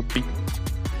shot for a beat?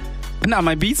 Now,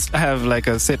 my beats have like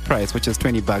a set price, which is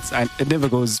 $20. It never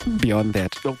goes beyond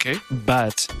that. Okay.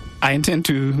 But I intend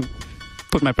to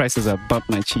put my prices up, bump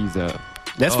my cheese up.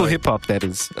 That's for hip hop, that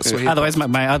is. That's for hip-hop. Otherwise,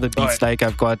 my other beats, like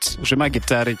I've got Shema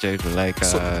Guitar, like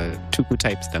Tuku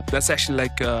type stuff. That's actually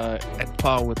like at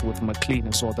par with McLean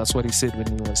as well. That's what he said when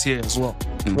he was here as well.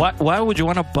 Why would you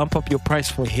want to bump up your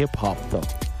price for hip hop though?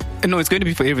 No, it's going to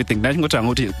be for everything.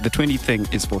 The 20 thing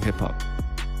is for hip hop.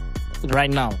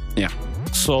 Right now? Yeah.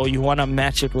 So you want to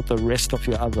match it with the rest of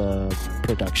your other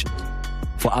productions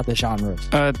for other genres?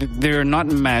 They're not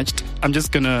matched. I'm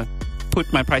just going to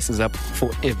put my prices up for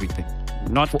everything.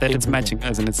 Not for that everything. It's matching,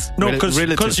 as in it's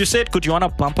because you said, could you want to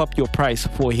bump up your price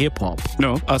for hip hop?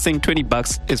 No, I was saying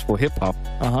 $20 is for hip hop.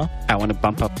 I want to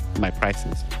bump up my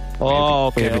prices. Oh,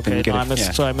 okay. No,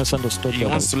 so I misunderstood. He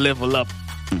wants to level up.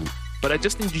 But I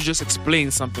just need you to just explain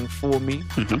something for me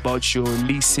about your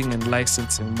leasing and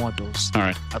licensing models. All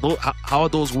right. How are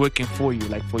those working for you,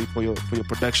 like for your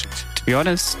productions? To be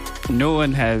honest, no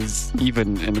one has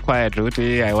even inquired, Rote,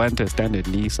 I want a standard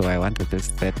lease, or I wanted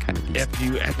that kind of lease. Have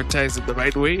you advertised it the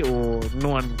right way, or no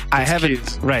one? I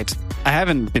haven't. Right. I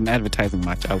haven't been advertising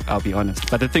much, I'll be honest.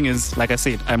 But the thing is, like I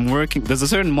said, I'm working. There's a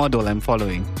certain model I'm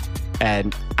following.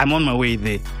 And I'm on my way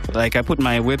there. Like, I put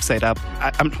my website up.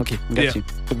 I'm okay. Got you.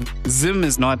 Zim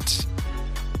is not,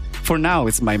 for now,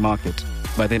 it's my market.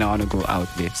 But then I want to go out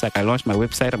there. It's like I launched my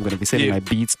website. I'm going to be selling my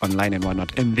beats online and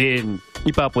whatnot. And then,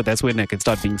 that's when I can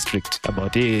start being strict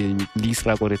about, hey, lease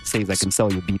what it says I can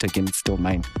sell your beat again. It's still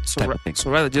mine. So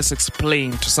rather just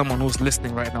explain to someone who's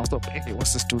listening right now, stop, hey,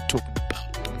 what's this dude talking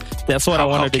about? That's what I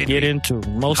wanted to get into.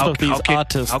 Most of these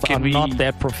artists are not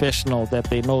that professional that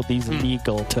they know these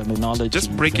legal terminology.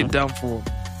 Just break it down for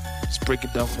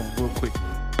them real quick.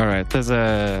 All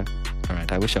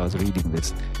right. I wish I was reading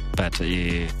this. But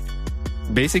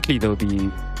basically,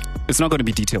 it's not going to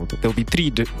be detailed. There'll be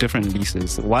three different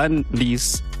leases. One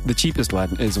lease, the cheapest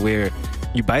one, is where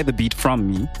you buy the beat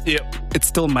from me. Yep. It's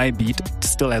still my beat. It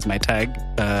still has my tag.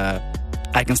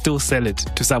 I can still sell it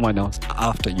to someone else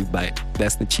after you buy it.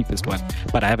 That's the cheapest one.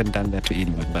 But I haven't done that to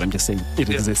anyone. But I'm just saying it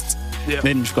exists. Yep.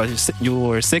 Then you've got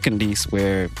your second lease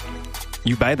where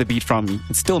you buy the beat from me.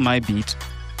 It's still my beat.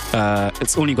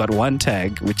 It's only got one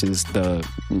tag, which is the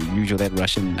usual that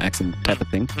Russian accent type of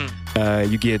thing.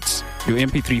 You get your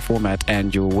MP3 format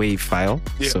and your WAV file.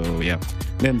 Yeah. So yeah.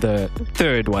 Then the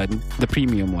third one, the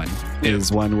premium one, is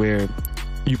one where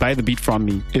you buy the beat from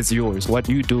me, it's yours. What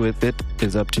you do with it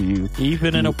is up to you.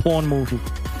 Even in a porn movie.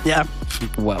 Yeah.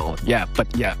 Well, yeah, but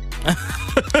yeah.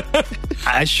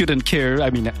 I shouldn't care.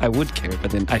 I mean, I would care, but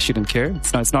then I shouldn't care.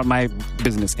 It's not my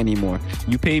business anymore.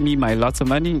 You pay me my lots of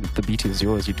money, the beat is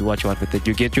yours. You do what you want with it.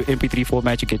 You get your MP3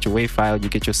 format, you get your WAV file, you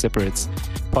get your separates,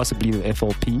 possibly the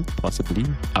FLP, possibly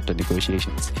after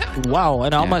negotiations. Wow,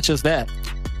 and how much is that?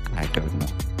 I don't know.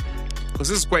 Because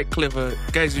this is quite clever.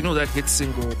 Guys, you know that hit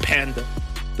single, Panda?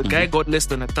 The guy got less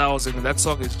than 1,000, and that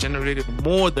song has generated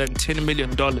more than $10 million.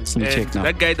 And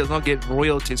that guy does not get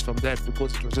royalties from that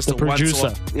because it was just the producer.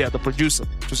 Once-off. Yeah, the producer.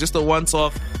 It was just a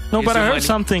once-off. No, but I heard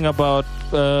something about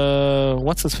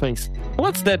what's his face?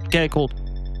 What's that guy called?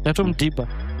 Natum Deepa.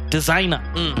 Designer.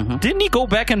 Didn't he go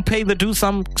back and pay the dude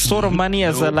some sort of money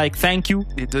as a thank you?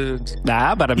 He didn't.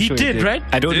 Nah, but I'm sure he did. Right?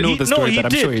 I don't know the story, but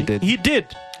I'm sure he did. He did.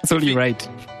 It's only right.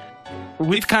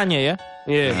 With Kanye, yeah?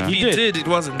 Yeah, he did. It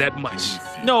wasn't that much.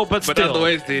 No, but still.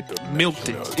 Otherwise they milked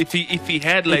it. If he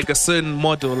had like a certain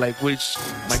model, like which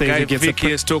my guy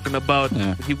Vicky is talking about,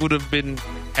 he would have been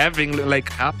having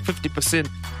like 50%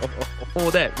 of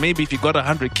all that. Maybe if you got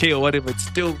 100K or whatever, it's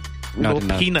still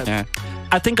peanuts. Yeah.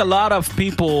 I think a lot of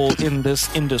people in this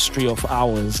industry of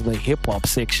ours, the hip hop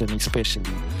section especially,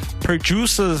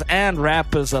 producers and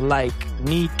rappers alike,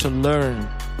 need to learn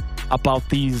about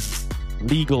these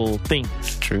legal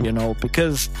things. True. You know,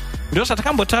 because the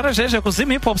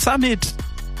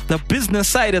the business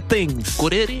side of things.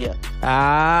 Good area.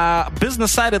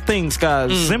 Business side of things,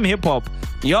 guys. Zim hip hop.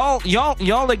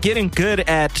 Y'all are getting good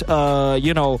at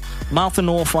mouthing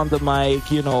off on the mic.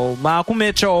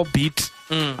 Makumecho beat.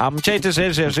 I'm changing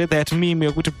that meme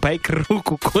ukuthi bike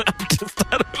ruku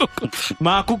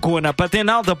makugona. But then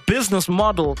now the business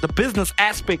model, the business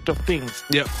aspect of things.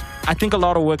 Yeah, I think a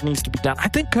lot of work needs to be done. I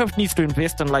think Curve needs to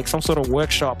invest in like some sort of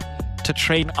workshop to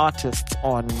train artists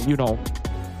on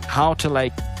how to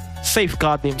like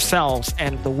safeguard themselves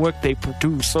and the work they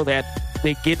produce so that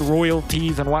they get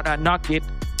royalties and whatnot, not get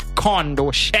conned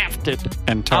or shafted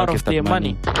and out of their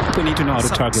money. People need to know how to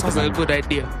target them. Sounds like a good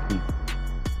idea.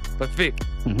 But Vic,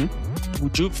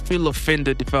 would you feel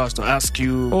offended if I was to ask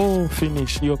you? Oh,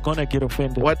 finish. You're gonna get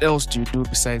offended. What else do you do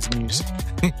besides music?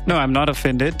 No, I'm not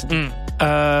offended.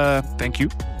 Thank you.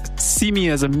 See me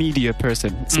as a media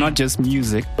person. It's not just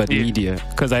music, but media.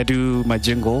 Because I do my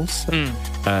jingles,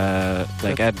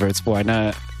 like adverts for.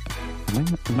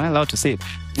 Am I allowed to say it?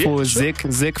 Yeah, for sure.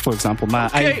 Zik, for example, my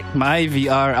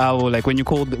IVR hour, like when you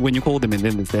call them, and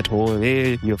then there's that whole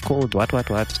hey, you've called what.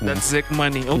 That's Zik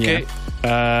money. Okay.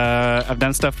 Yeah. I've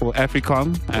done stuff for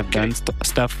Africom. I've done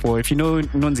stuff for, if you know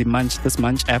this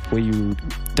Munch app where you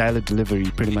dial a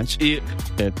delivery pretty much. Yeah.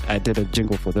 That I did a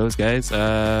jingle for those guys.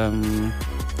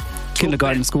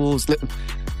 Kindergarten schools,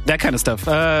 that kind of stuff.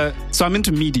 So I'm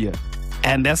into media,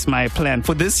 and that's my plan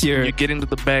for this year. You get into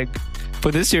the bag.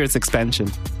 For this year, it's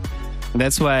expansion.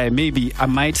 That's why maybe I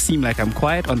might seem like I'm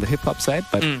quiet on the hip hop side,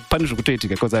 but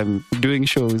because I'm doing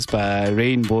shows by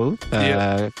Rainbow,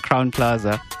 Crown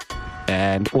Plaza,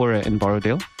 and Aura in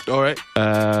Borrowdale. All right.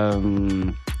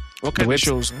 What kind of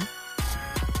shows?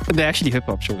 They're actually hip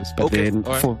hop shows, but then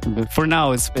for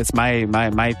now it's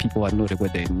my people are noted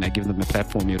with it, and I give them a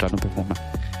platform. You run a performer,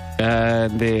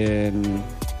 and then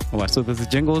so there's the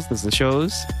jingles, there's the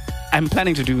shows. I'm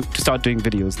planning to start doing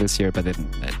videos this year, but then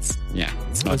it's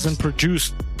not. Doesn't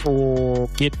produce or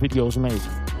get videos made.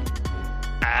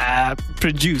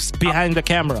 Produce behind the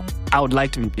camera. I would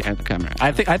like to be behind the camera.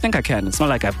 I think I can. It's not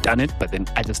like I've done it, but then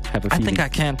I just have a feeling. I think I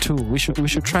can too. We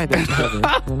should try that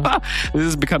together. This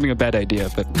is becoming a bad idea,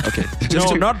 but okay.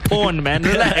 Not porn, man.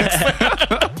 Relax.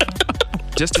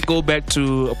 Just to go back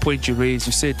to a point you raised,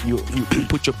 you said you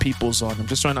put your peoples on. I'm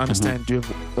just trying to understand. Do you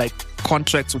have like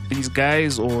contracts with these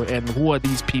guys, and who are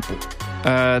these people?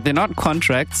 They're not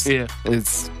contracts. Yeah.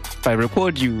 It's if I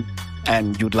record you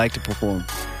and you'd like to perform,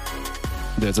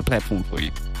 there's a platform for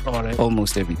you. All right.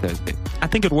 Almost every Thursday. I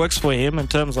think it works for him in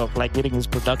terms of like getting his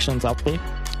productions out there.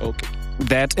 Okay.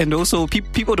 That, and also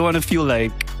people don't want to feel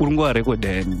like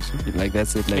like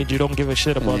that's it. Like you don't give a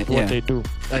shit about what they do.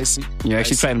 I see. You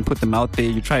actually try and put them out there.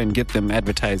 You try and get them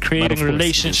advertised. Creating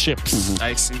relationships.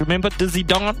 I see. Remember Dizzy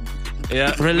Dawn?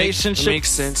 Yeah, relationships. Makes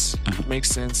sense. Makes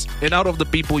sense. And out of the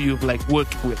people you've like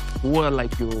worked with,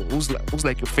 who's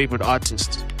like your favorite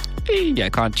artist? Yeah, I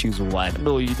can't choose one.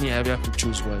 No, you have to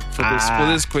choose one for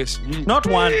this question. Not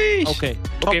one. Okay,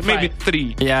 maybe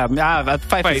three. Yeah,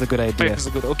 five is a good idea. 5 is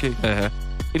a good. Okay.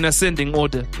 In ascending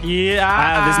order.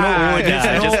 Yeah. There's no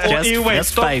order.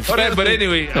 Just 5. All right, but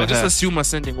anyway, I'll just assume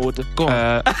ascending order. Go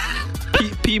on.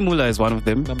 P Mula is one of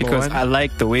them. Number because one. I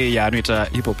like the way Yanuita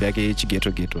hip hop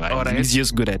ghetto. Right. He's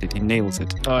just good at it. He nails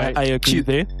it. All right. I agree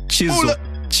there.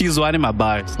 She's one in my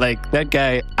bars. Like that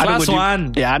guy. Class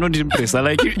one. I don't impress. I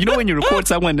like you know when you record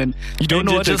someone and you don't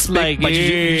know what to expect, but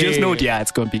you just know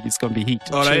it's gonna be heat.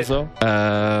 All right.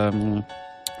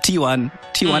 T1,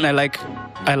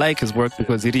 I like his work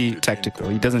because it's really tactical.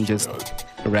 He doesn't just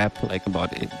rap like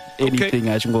about anything.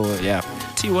 I should go. Yeah.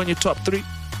 T1, your top 3.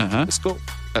 Let's go.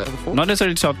 Not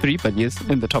necessarily top 3, but yes,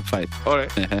 in the top 5. All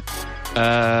right.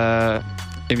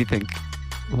 Let me think.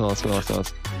 Who else?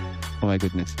 Oh my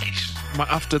goodness. My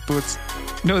afterthoughts.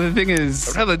 No, the thing is,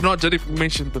 I'd rather not just even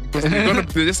mention them because they're gonna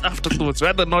be just afterthoughts.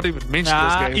 Rather not even mention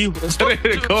those guys.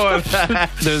 Go on.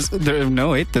 There's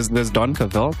Don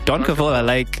Cavell. Don Cavell, I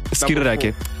like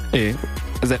Skirake.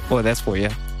 Is that? Oh, that's 4.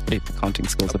 Yeah. Counting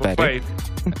skills are bad. 5.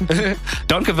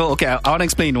 Don Cavell. Okay, I want to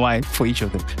explain why for each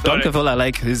of them. Don Cavell, I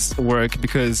like his work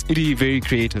because it is very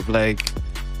creative. Like,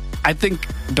 I think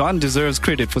Don deserves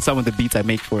credit for some of the beats I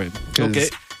make for him. Okay.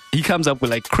 He comes up with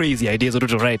like crazy ideas what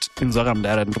to write in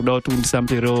Zogamdara and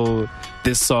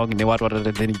this song and what, and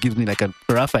then he gives me like a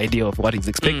rough idea of what he's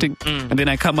expecting. And then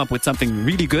I come up with something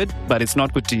really good, but it's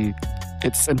not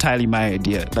it's entirely my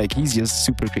idea. Like he's just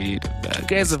super creative. You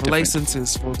guys have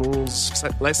licenses for those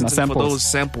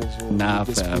samples. Nah,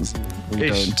 fam, we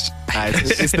don't.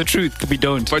 It's the truth. We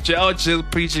don't. But you're out here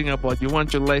preaching about you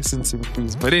want your licensing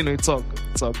fees. But anyway, it's all good.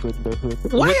 In the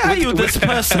hood. Why are you this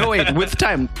person? No, wait. With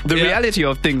time, the reality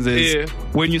of things is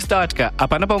when you start, I'm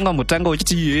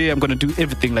gonna do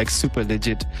everything like super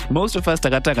legit. Most of us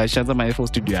takatanga shanza my FL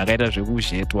studio akaita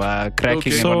zvekushitwa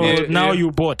cracking. So now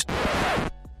you bought.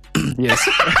 Yes.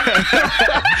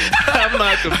 I'm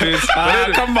not convinced.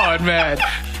 Come on, man.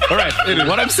 All right. Anyway,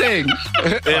 what I'm saying.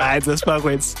 It's a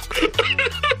sparkways.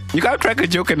 You can't crack a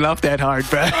joke and laugh that hard,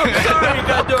 bro. Sorry,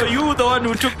 Gato. You the one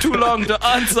who took too long to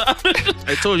answer.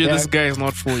 I told you this guy is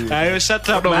not for you. Shut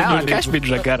up, man. Cash me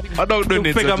Dragara. I don't do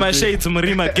Pick up my shades,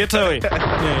 Marima. Get away.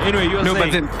 Anyway, you were saying.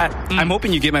 But then I'm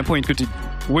hoping you get my point.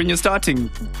 When you're starting,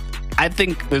 I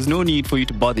think there's no need for you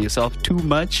to bother yourself too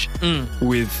much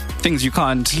with things you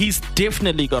can't. He's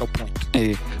definitely got a point.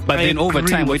 But then over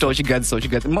time, most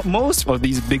of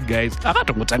these big guys, because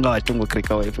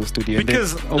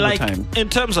like time. In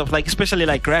terms of like especially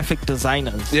like graphic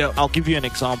designers, I'll give you an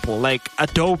example. Like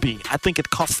Adobe, I think it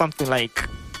costs something like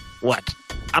what?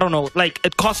 I don't know. Like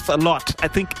it costs a lot. I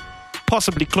think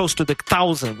possibly close to the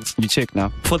thousands. You check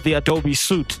now for the Adobe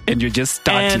suit, and you're just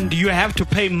starting, and you have to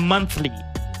pay monthly.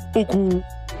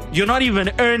 You're not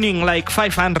even earning like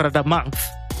 500 a month,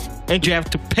 and you have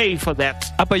to pay for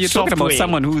that. But you're talking about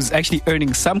someone who's actually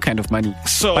earning some kind of money.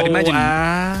 So, but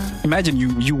imagine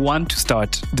you want to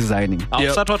start designing. Then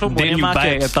you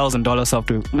buy $1,000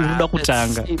 software.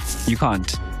 You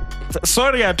can't.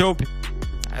 Sorry, Adobe.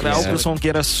 I hope this won't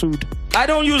get us sued. I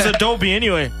don't use Adobe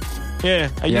anyway. Yeah,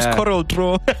 I use Corel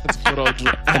Draw.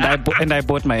 and I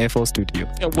bought my FL Studio.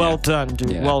 Well done, dude.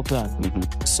 Yeah. Well done.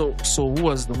 Mm-hmm. So who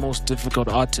was the most difficult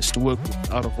artist to work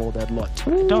with out of all that lot?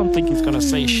 I don't think he's gonna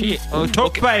say shit.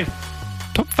 Top 5.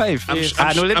 Top 5. I'm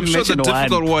sure the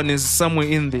difficult one is somewhere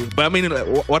in there. But I mean,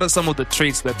 like, what are some of the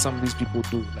traits that some of these people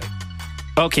do? Like,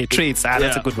 okay, traits.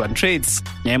 That's a good one. Traits.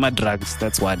 Nyama drugs.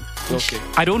 That's one. Okay.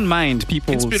 I don't mind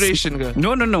people. Inspiration, girl.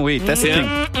 No. Wait. That's the thing.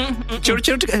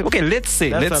 Okay, let's say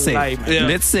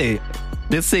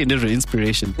there's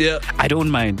inspiration. Yeah. I don't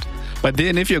mind. But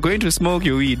then if you're going to smoke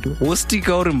your weed, we'll stick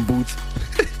out in booth.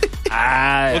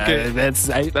 Okay. That's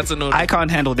a no. I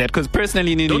can't handle that because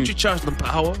personally, don't you charge them per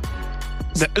hour?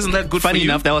 Isn't that good funny for you?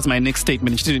 enough, that was my next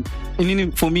statement.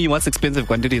 For me, what's expensive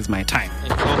quantity is my time.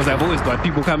 Because I've always got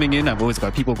people coming in, I've always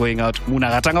got people going out.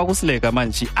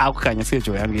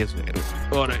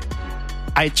 Alright.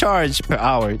 I charge per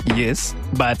hour, yes,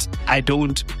 but I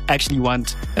don't actually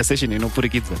want a session, for the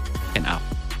kids an hour.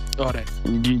 Alright.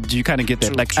 You kind of get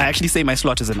that. True. I actually say my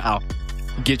slot is an hour.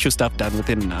 Get your stuff done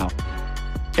within an hour.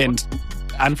 And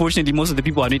unfortunately, most of the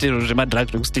people are not able to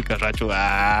drug sticker. I'm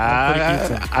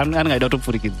not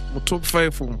for the kids. Top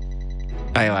 5.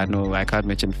 I know, I can't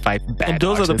mention 5 bad. And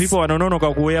those artists. are the people I don't know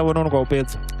go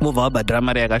pets.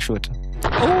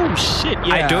 Oh shit!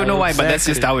 Yeah, I don't know why, but that's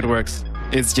just how it works.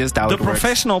 It's just how it works. The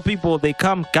professional people, they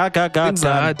come But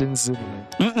the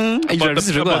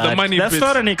money. That's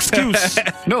not an excuse.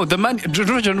 No, the money.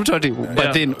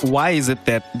 But then, why is it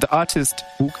that the artist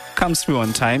who comes through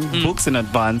on time, books in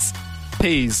advance,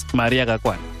 pays Maria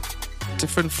Gakwan?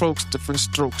 Different folks, different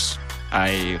strokes.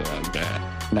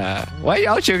 Nah. Why are you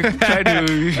out here trying to...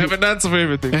 I have an answer for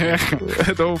everything.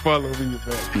 Don't follow me,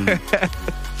 man.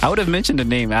 I would have mentioned the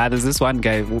name. There's this one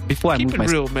guy. Before I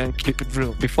moved my... Keep it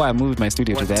real. Before I moved my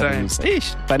studio to that, I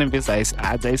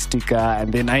sticker,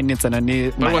 and then I need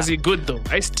an... But was he good, though?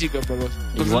 I sticker, bro.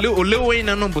 Because Lil Wayne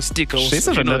and number sticker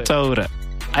also.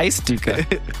 I sticker.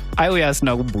 I will ask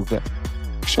now, Buka.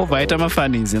 Over it, I'm a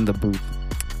fan is in the booth.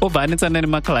 Over and it's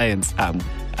my clients. Had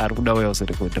a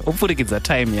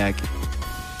time,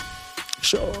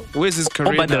 sure. Where's his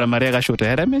career now?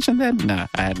 Had I mentioned that? Nah,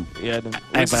 I hadn't. Yeah,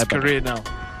 where's his career now?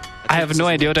 I have no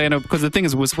idea what I know, because the thing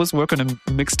is, we're supposed to work on a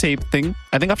mixtape thing.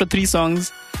 I think after 3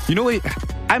 songs,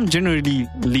 I'm generally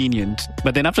lenient,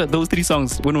 but then after those 3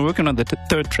 songs, when we're working on the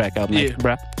 3rd track, I'm like,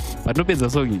 bruh, but no pizza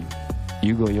song.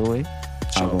 You go your way,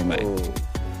 I'll go mine.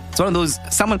 It's one of those,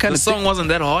 someone kind the of... The song wasn't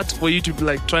that hot for you to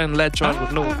like try and latch on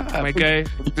with, no, my guy,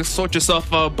 just sort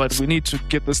yourself out, but we need to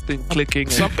get this thing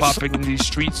clicking and popping in these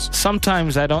streets.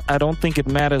 Sometimes I don't think it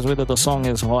matters whether the song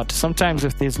is hot. Sometimes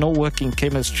if there's no working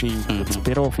chemistry, it's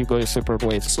better if you go your separate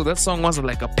ways. So that song wasn't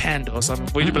like a Panda or something,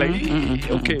 where you'd be like,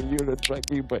 okay, you're a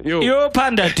trackie, but you're a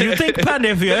Panda. Do you think Panda,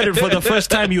 if you heard it for the first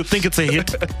time, you think it's a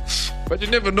hit? But you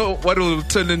never know what it will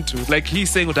turn into. Like he's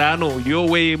saying, I know, your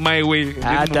way, my way.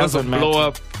 It doesn't blow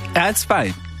up. That's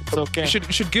fine. It's okay. You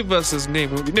should give us his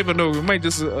name. You never know. We might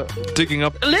just digging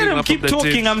up. Let him keep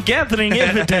talking. I'm gathering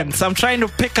evidence. I'm trying to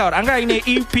pick out. I'm going to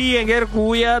EP and get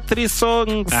 3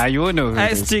 songs. You know.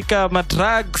 I stick my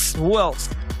drugs. Who else?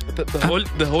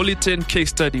 The Holy 10 case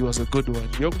study was a good one.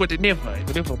 But it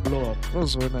never blow up. It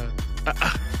was when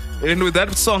and with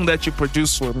that song that you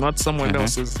produced for not someone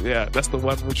else's, that's the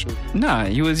one we should. Nah,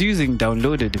 he was using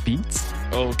downloaded beats.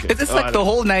 Oh, okay. It's like the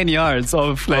whole 9 yards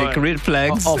of like red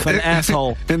flags of an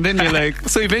asshole. And then you're like,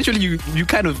 so eventually you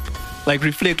kind of like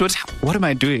reflect, what am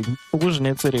I doing?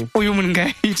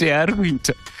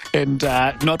 And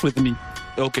not with me.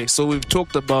 Okay, so we've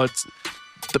talked about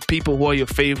the people who are your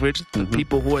favorite, the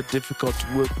people who are difficult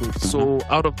to work with. So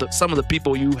out of some of the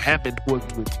people you haven't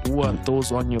worked with, who are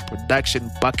those on your production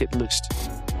bucket list?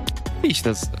 Eesh,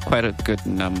 that's quite a good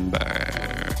number.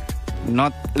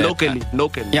 Not locally.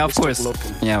 Yeah, of course.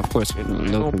 Locally. Yeah, of course.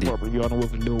 Locally. No problem. You want to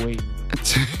work with Lil Wayne?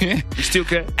 You still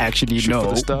can? Actually, Shoot no.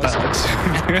 for the stars.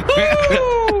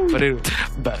 But anyway,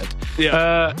 bad.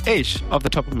 Yeah. Ish, off the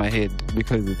top of my head,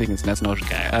 because the thing is, that's not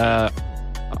guy.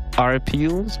 R.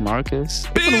 Peels, Marcus.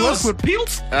 Peels? With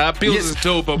Peels? Peels is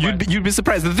dope. You'd be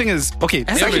surprised. The thing is, okay.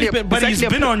 But he's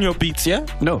been on your beats, yeah?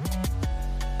 No.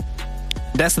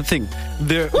 That's the thing.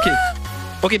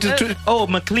 Okay,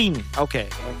 McLean. Okay,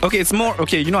 it's more.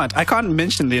 Okay, you know what? I can't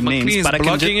mention their names, but I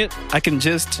can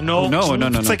just. No.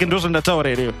 Second doesn't that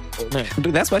already.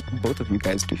 That's what both of you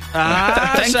guys do.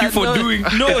 Thank you for doing.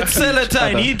 No, it's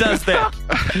Celatine. He does that.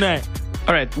 No.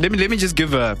 All right. Let me just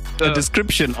give a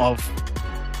description of.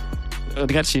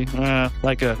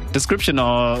 Like a description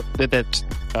of that.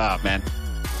 Man,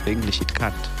 the English it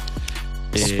can't.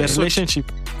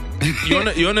 Relationship.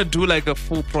 You wanna do like a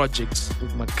full project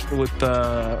with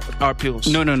RPOs?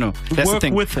 No. That's work the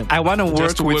thing. with him. I want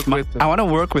to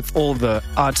work with all the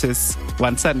artists.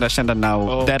 Wansanda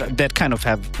now that kind of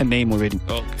have a name already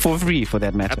for free, for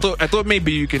that matter. I thought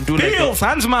maybe you can do like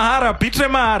Hans Mahara, Pitre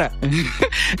Mahara.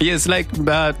 Yes, like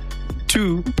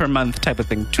 2 per month type of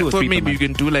thing. 2 or 3 per month. Maybe you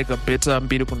can do like a better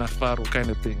Mbiri Kunafaro kind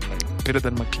of thing, like better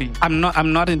than McLean. I'm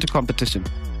not into competition.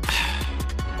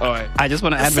 Alright. I just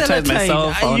want to advertise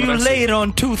myself. You laid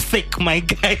on too thick, my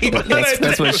guy.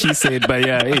 That's what she said, but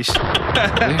yeah, ish.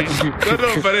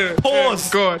 Pause.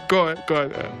 Go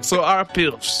on. So our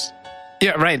pills.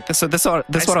 Yeah, right. So that's what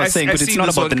I was saying, but it's not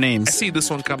about the names. I see this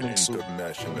one coming soon.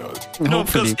 No,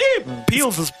 because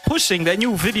Peels is pushing that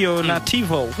new video,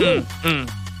 Nativo.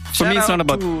 For me, it's not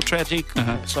about tragic.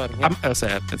 Sorry, I'm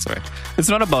sad. It's alright. It's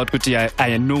not about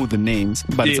I know the names,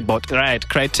 but it's about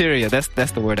criteria. That's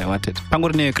the word I wanted.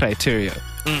 Pangorne criteria.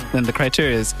 Then the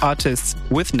criteria is artists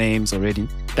with names already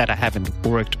that I haven't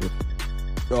worked with.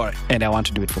 Alright. And I want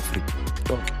to do it for free.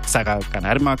 Okay. Saka can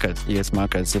Marcus. Yes,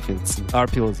 Marcus. If it's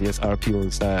RPOs, yes,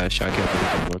 RPOs. Shaki.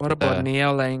 What about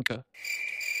Niel Lanka?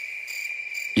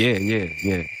 Yeah.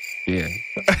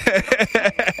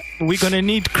 We're gonna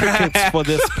need crickets for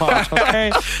this part,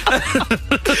 okay?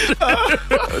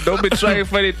 Don't be trying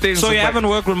funny things. So you haven't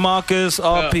worked with Marcus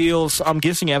or Peels. I'm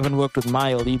guessing you haven't worked with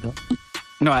Mile either.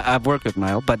 No, I've worked with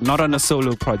Mile, but not on a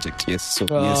solo project. Yes, so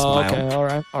yes, Mile. Okay, all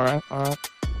right.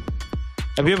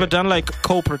 Have you ever done like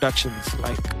co-productions,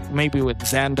 like maybe with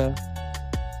Xander,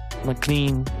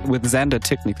 McLean? With Xander,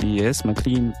 technically yes.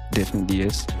 McLean, definitely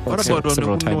yes. What about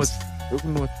several times?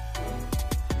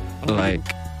 Like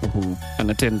who?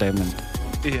 An 10 diamond.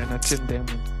 Yeah, an 10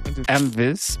 diamond.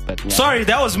 Amvis, but yeah. Sorry,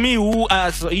 that was me who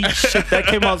asked. Shit, that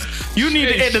came out. You need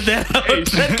to edit that out.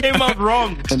 That came out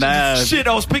wrong. Shit,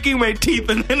 I was picking my teeth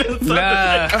and then it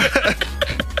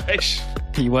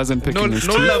He wasn't picking his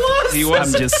teeth. He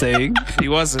wasn't. I'm just saying. He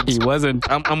wasn't.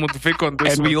 I'm with Vic on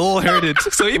this. And we all heard it.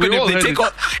 So even if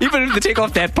they take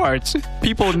off that part,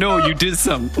 people know you did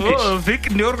something. Oh, Vic,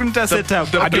 you're going to set up.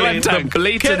 The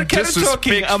blatant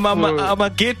disrespect. I'm a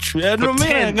get you. You're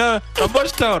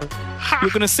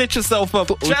going to set yourself up.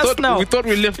 We thought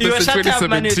we left this in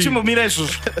 2017.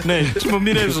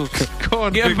 Go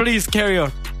on, yeah, please carry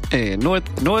on. Hey,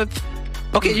 North.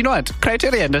 Okay, you know what?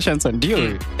 Criteria and Shanson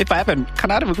deal. If I haven't,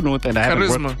 can I have North and I haven't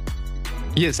Charisma. Worked?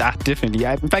 Yes, definitely.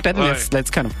 In fact, I think that's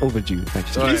kind of overdue.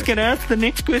 Actually. Please, can I ask the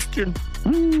next question?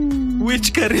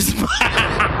 Which charisma?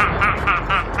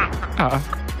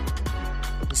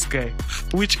 This guy.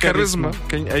 Which charisma?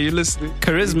 Are you listening?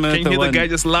 Charisma. Can you hear the guy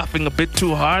just laughing a bit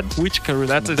too hard? Which charisma?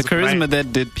 That's the charisma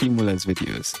that did P. Muller's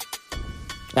videos.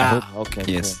 Okay.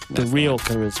 Yes. Cool. The real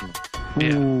charisma.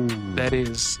 Yeah, that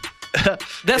is.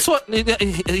 That's what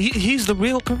he's the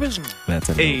real charisma. That's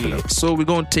so we're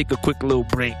gonna take a quick little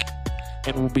break,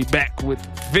 and we'll be back with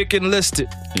Vic Enlisted.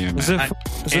 Yeah, is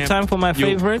it time for my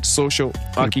favorite social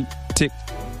Aki tick?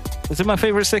 Is it my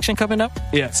favorite section coming up?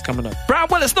 Yeah, it's coming up. Brian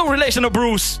Willis, no relation to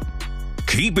Bruce.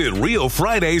 Keep it real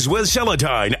Fridays with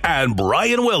Celatine and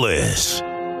Brian Willis.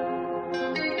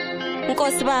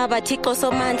 Nkosi baba Thixo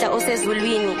somandla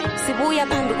osezulwini sibuya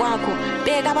phambi kwakho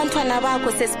beka abantwana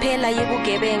bakho sesiphela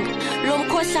yibugebenga lo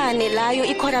mkhohlane layo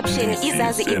icorruption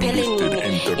izazi iphele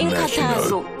nini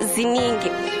inkathazo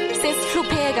ziningi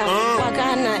sesihlupheka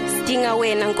kwakana sidinga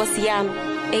wena Nkosi yami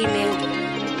amen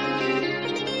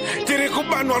Tiri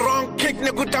kubanwa wrong kick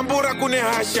nekutambura kune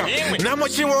hasha Namo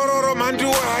chiwororo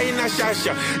manduwa haina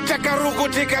shasha Chakaruku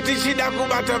tikati chida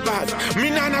kubata bata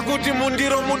Minana kuti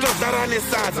mundiro muto zarane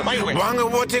sasa Wange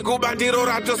wote kubandiro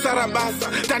rato sarabasa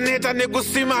Taneta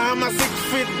nekusima hama 6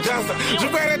 feet jasa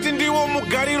Zvikwereti ndiwo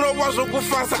mugariro wazo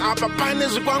kufasa Apa pane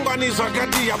zvikwangwani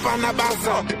zvakati hapana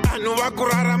basa Anu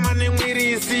vakurarama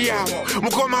nemwiri isi yavo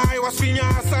Mukoma hai wasvinya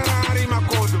asarari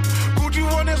makodo Kuti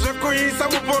uone zvekuisa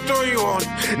mupoto iwona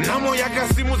Namo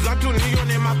yakasimudza tuniyo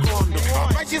nemakondo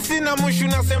Pachisina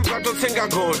mushuna semplato tsenga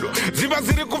godo Dzimba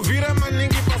dziri kubvira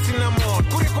maningi pasina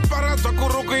moto Kuri kuparadzwa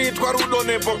kuri kuitwa rudo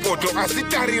nepopoto Asi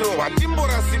tariro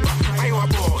watimborasiba aiwa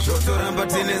bodo Zvotoramba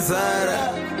tine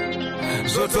zara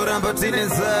Zvotoramba tine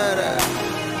zara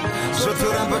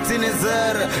Zvotoramba tine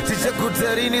zara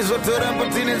Tichakutarini zvotoramba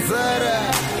tine zara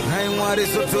Nai Mwari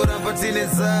zvotoramba tine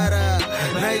zara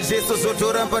Nai Jesu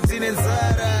zvotoramba tine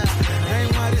zara Nai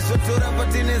Mwari zvotoramba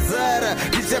tine zara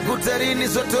Tichakutarini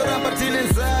zvotoramba tine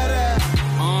zara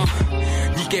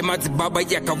Nyike madzibaba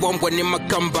yakawambwa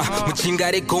nemakamba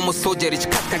Muchinga regomo soja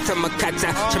richikakata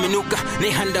makata Chaminuka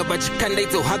nehanda vachikanda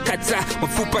idzohakata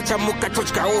Mapfupa chamuka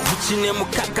totyawo huchine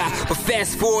mukaka But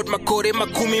fast forward makore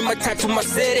makumi matatu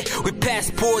mazere We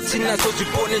passport chinazo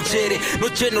zvipone njere No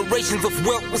generations of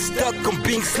wealth were stuck on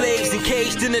being slaves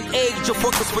Encaged in an age of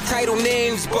workers for title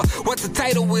names But what's a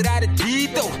title without a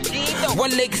deed though?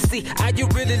 What legacy are you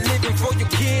really living for your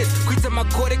kids? Kuita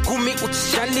makore kumi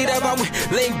uchishandira vamwe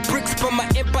Laying bricks for my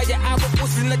empire avo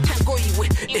usina chako iwe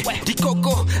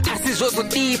Dikoko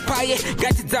asizvozodipaye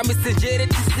Ngatidzamise njere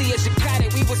tisiye zvikare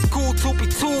We were schooled to be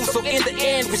tools So in the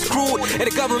end we're screwed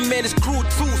And the government is cruel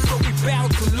too So we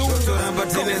bound to lose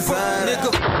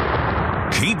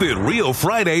Keep It Real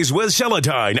Fridays with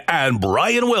Celatine and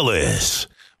Brian Willis.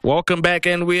 Welcome back,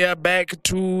 and we are back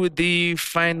to the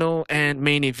final and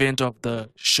main event of the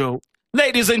show.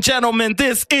 Ladies and gentlemen,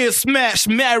 this is Smash,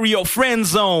 Marry, or Friend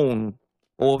Zone,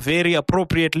 or very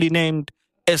appropriately named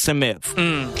SMF.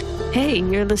 Hey,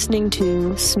 you're listening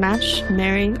to Smash,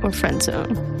 Marry, or Friend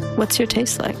Zone. What's your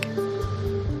taste like?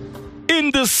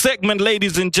 In this segment,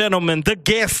 ladies and gentlemen, the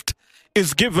guest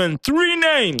is given 3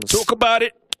 names. Talk about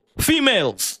it.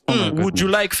 Females. Would you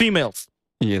like females?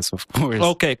 Yes, of course.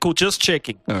 Okay, cool. Just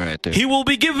checking. All right. He will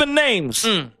be given names.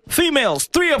 Females,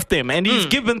 3 of them. And he's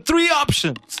given 3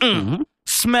 options.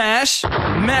 Smash,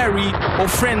 marry, or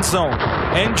friend zone.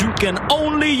 And you can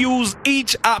only use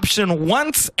each option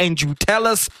once, and you tell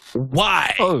us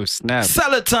why. Oh, snap.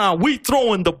 Celatine, we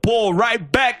throwing the ball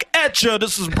right back at you.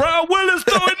 This is Brian Willis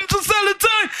throwing it to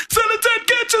Celatine. Celatine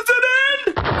catches it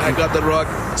in. I got the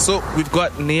rock. So we've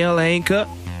got Neil Anchor,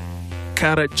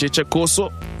 Kara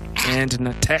Chichakoso, and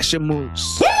Natasha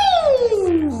Moose.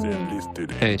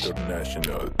 Enlisted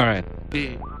International. All right.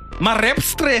 My rep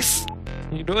stress.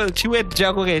 You know, she went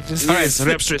Jago. All right,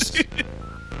 rep stress.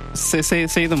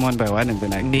 Say them one by one and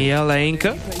then I... Neil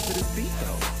Anchor.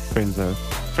 Friendzone.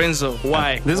 Friendzone.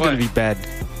 Why? This is going to be bad.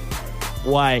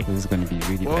 Why? This is going to be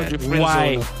really Why bad. would you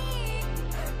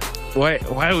Why?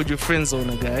 Why would you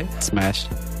friendzone a guy? Smash.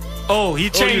 Oh, he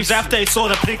changed after he saw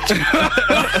the picture.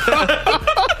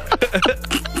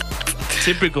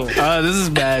 Typical. This is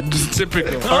bad.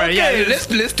 Typical. All right, Okay. yeah,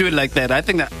 let's do it like that. I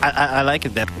think that I like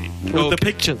it that way. With the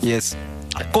pictures. Yes.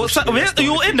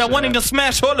 You end up wanting to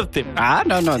smash all of them.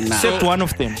 No. Except one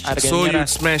of them. So you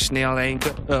smash Neil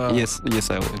Anchor. Yes,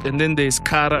 I would. And then there's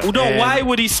Kara. No, why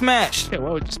would he smash? Yeah,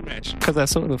 why would you smash? Because I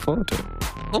saw the photo.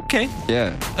 Okay.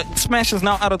 Yeah. Smash is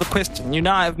now out of the question. You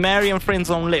now have marry and friend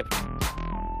zone left.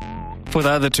 For the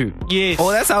other 2. Yes.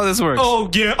 Oh, that's how this works. Oh,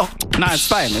 yeah. Oh. Nah, it's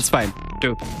fine.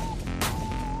 Do.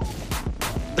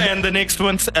 And the next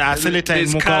one's Celatine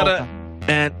There's Mukaoka. Kara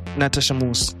and Natasha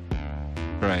Moose.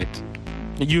 Right.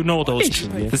 You know those 2.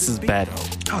 Yeah? This is bad.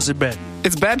 How's it bad?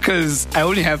 It's bad because I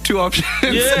only have 2 options.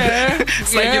 Yeah.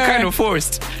 It's like you're kind of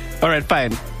forced. All right,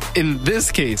 fine. In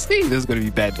this case, this is going to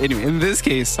be bad. Anyway, in this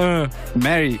case,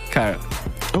 marry Kara.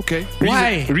 Okay.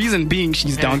 Why? Reason being,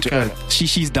 she's Marry down to Kara. earth.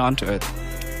 She's down to earth.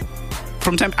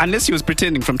 From time, unless she was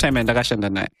pretending from time and Nagasha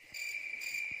and night.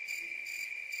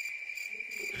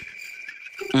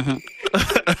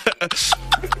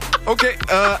 Okay,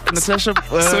 Natasha.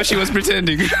 So she was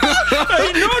pretending. No,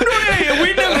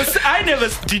 we never. I never.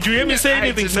 Did you hear me say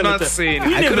anything? I did not say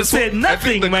We never said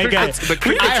nothing, my guy. The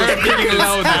crickets were getting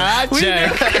louder.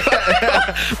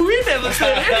 We never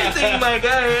said anything, my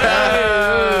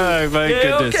guy. My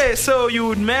goodness. Okay, so you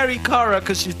would marry Kara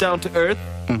because she's down to earth.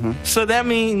 So that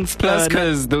means plus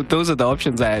because those are the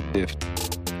options I had left.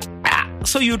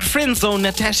 So you'd friend zone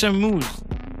Natasha Moose.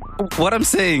 What I'm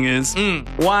saying is,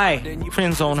 why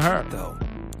friend zone her?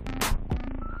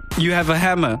 You have a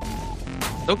hammer.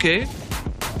 Okay.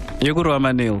 You go to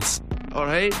my nails. All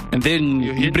right. And then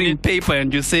you bring paper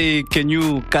and you say, "Can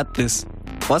you cut this?"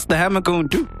 What's the hammer going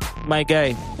to do? My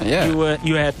guy, yeah.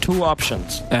 You had two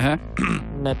options.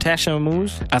 Natasha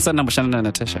Moose. I said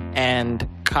Natasha. And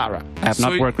Kara. I have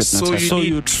not worked with Natasha. So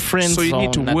you'd friend So you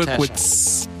need to zone work Natasha.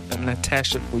 with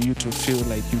Natasha for you to feel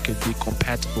like you can be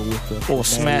compatible with her. Or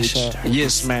smash her.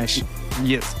 Yes. Smash.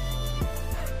 Yes.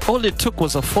 All it took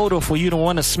was a photo for you to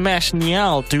want to smash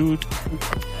Niall, dude.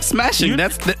 Smashing?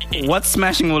 What's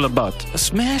smashing all about?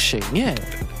 Smashing, yeah.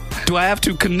 Do I have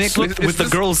to connect with the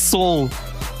girl's soul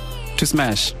to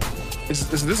smash?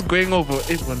 Is this going over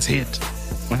everyone's head?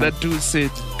 That dude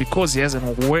said because he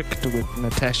hasn't worked with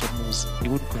Natasha Moose, he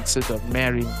wouldn't consider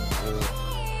marrying or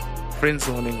friend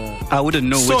zoning her. I wouldn't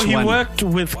know which one. So he worked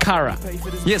with Kara.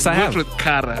 Yes, I have. Worked with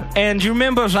Kara. And you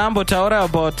remember Rambo Taura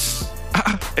about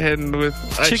and with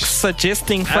chicks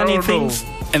suggesting funny things?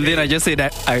 And then I just said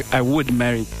that I would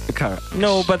marry Kara.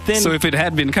 No, but then... So if it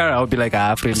had been Kara, I would be like,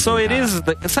 friend. So it is...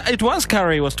 It was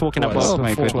Kara he was talking about. Oh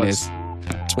my goodness.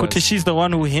 Kuti, she's the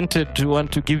one who hinted to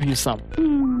want to give you some.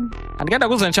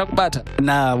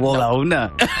 Nah, well,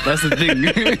 that's the thing.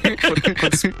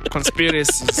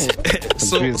 Conspiracies.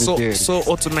 So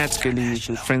automatically you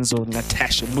should friend zone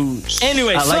Natasha Moose.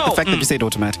 Anyway, I like the fact that you said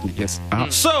automatically, yes.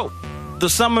 So, the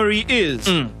summary is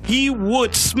he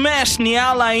would smash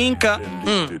Niala Inca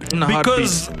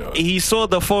because he saw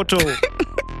the photo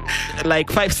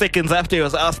like 5 seconds after he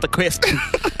was asked the question.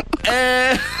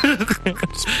 And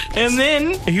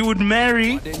then he would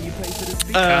marry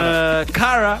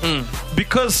Kara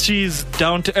because she's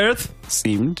down to earth.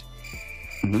 Seemed.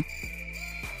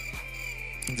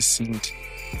 Seemed.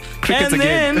 Crickets and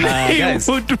again. then he Guys.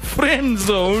 would friend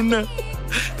zone.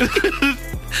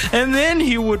 And then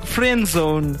he would friend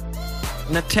zone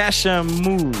Natasha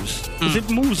Moose. Is it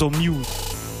Moose or Muse?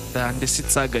 The Annastacia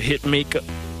Saga hit maker.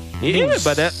 Yeah, Moose.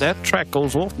 but that track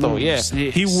goes off though. Moose, Yeah,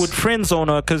 yes. he would friend zone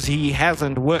her because he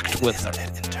hasn't worked with her.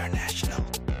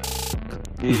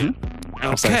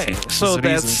 Okay, so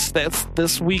that's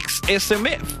this week's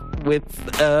SMF with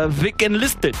Vic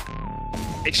Enlisted.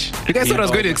 You guys thought I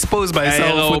was going to expose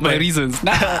myself with my reasons.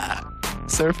 Nah.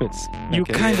 Surface. You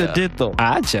kind of did though.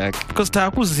 Jack. Because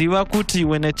takuziwa kuti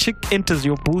when a chick enters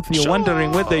your booth, you're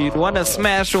wondering whether you'd want to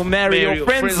smash or marry your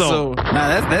friend zone.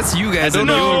 Nah, that's you guys and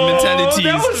your No, mentalities.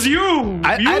 that was you.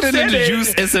 I You didn't said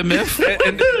introduce it. SMF.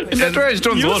 and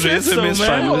You said so, SMS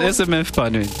man. fun. SMF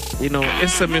fun. You know,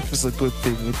 SMF is a good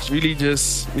thing. It really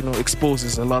just,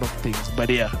 exposes a lot of things. But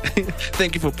yeah,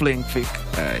 thank you for playing Vic.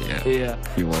 Yeah.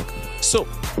 You're welcome. So,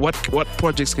 what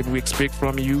projects can we expect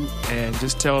from you? And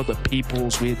just tell the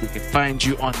peoples where they can find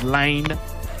you online.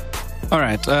 All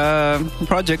right.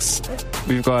 Projects.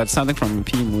 We've got something from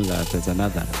P. Mula. There's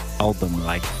another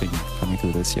album-like thing coming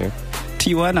through this year.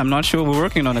 T1, I'm not sure. We're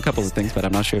working on a couple of things, but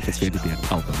I'm not sure if it's going to be an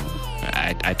album.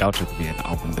 I doubt it will be an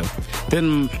album, though.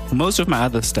 Then most of my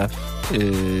other stuff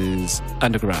is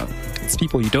underground. It's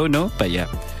people you don't know, but yeah.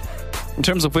 In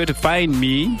terms of where to find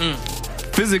me,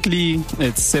 physically,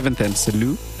 it's 7th and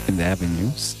Salu in the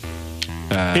Avenues.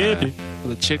 The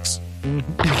chicks.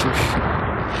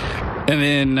 And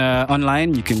then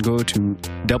online, you can go to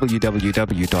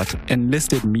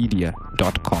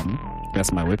www.enlistedmedia.com.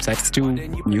 That's my website. It's still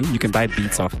new. You can buy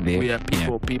beats off there. We are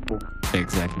people.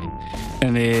 Exactly.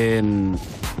 And then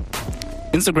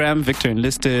Instagram, Victor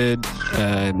Enlisted,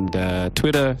 and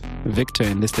Twitter, Victor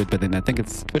Enlisted. But then I think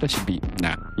Twitter should be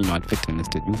Victor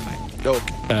Enlisted. You'll find it.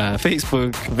 Okay.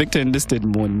 Facebook, Victor Enlisted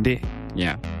Monde.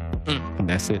 Yeah. And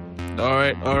that's it. All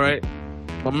right.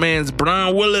 My man's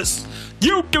Brian Willis.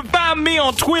 You can find me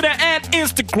on Twitter and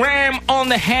Instagram on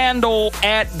the handle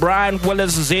at Brian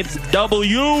Willis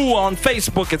ZW. On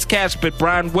Facebook, it's Cashbit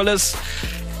Brian Willis.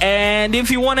 And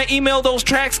if you want to email those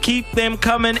tracks, keep them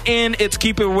coming in. It's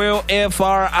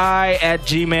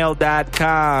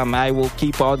keepitrealfri@gmail.com. I will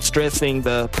keep on stressing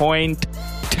the point.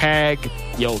 Tag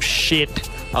your shit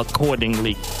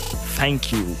accordingly.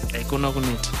 Thank you.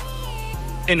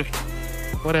 Anyway,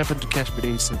 What happened to Cash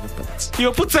Bidet Silver Bullets?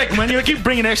 Yo, Putek, man, you keep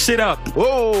bringing that shit up.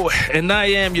 Whoa, and I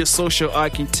am your social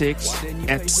architect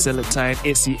at Celatine,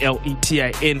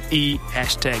 SELETINE,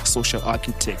 hashtag social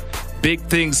architect. Big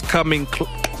things coming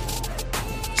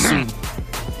soon.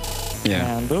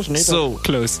 Yeah. Man, so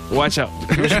close. Watch out.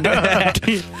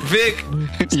 Vic,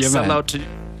 yeah, sell out to you.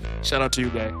 Shout out to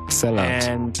you guys. Sell out.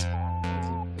 And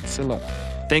sell out.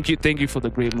 Thank you for the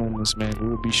great moments, man. We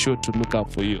will be sure to look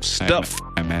out for your stuff.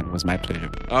 Man, it was my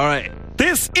pleasure. All right.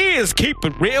 This is Keep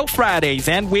It Real Fridays,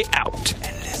 and we're out.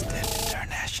 Enlisted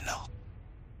International.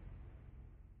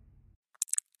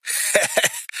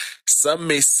 Some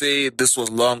may say this was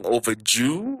long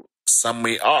overdue. Some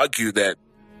may argue that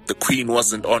the Queen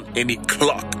wasn't on any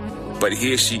clock. But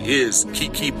here she is,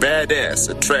 Kiki Badass,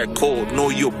 a track called Know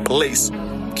Your Place.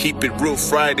 Keep It Real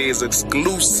Fridays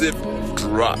exclusive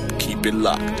drop. Keep it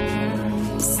locked.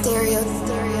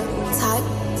 Stereotype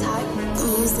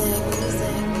music.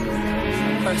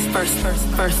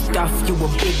 First off, you a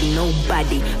big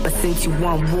nobody. But since you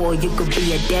want war, you could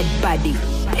be a dead body.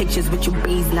 Pictures with your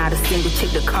bees, not a single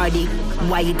chick to Cardi.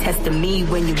 Why you testing me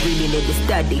when you really need to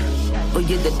study? Or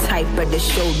you're the type of the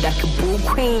show that could boo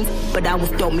queens, but I was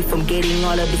stop me from getting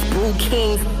all of these boo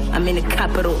kings. I'm in the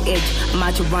capital edge, I'm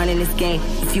out to running this game.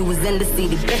 If you was in the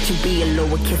city, bet you'd be a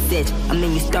lowercase edge. I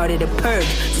mean, you started a purge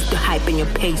just to hype in your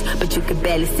page, but you could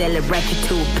barely sell a record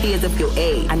to peers of your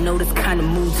age. I know this kind of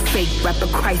moves fake, rapper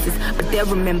crisis, but they'll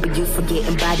remember you for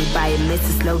getting bodied by a miss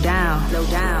to slow down.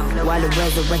 While it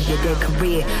resurrected their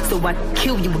career, so I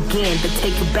kill you again, but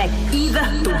take you back either.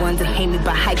 The ones that hate me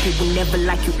by hype, it will never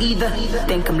like you either.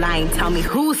 Think I'm lying, tell me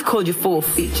who's called you for a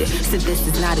feature. So this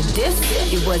is not a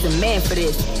diss, you wasn't meant for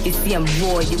this. You see I'm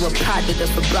raw, you a product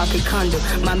of a broken condo.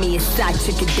 Mommy is side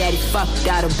chick, your daddy fucked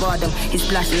out of bottom. He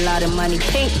splashed a lot of money,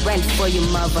 paint rent for your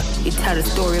mother. You tell the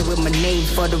story with my name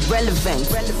for the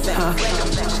relevance.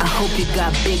 I hope you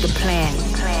got bigger plans.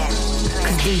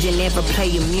 Cause DJ never play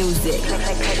your music.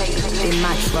 They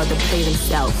much rather play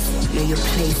themselves. Know your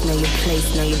place, know your place,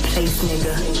 know your place,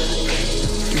 nigga.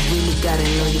 You really gotta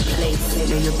know your place.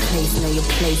 Know your place, know your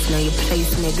place, know your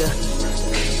place, nigga.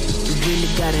 You really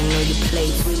gotta know your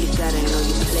place. Really gotta know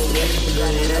your place. You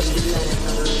gotta know your place.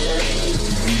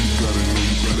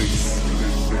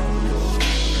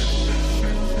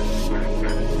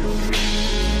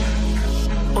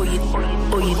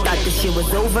 Oh, you thought this shit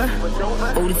was over?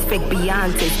 Oh, this fake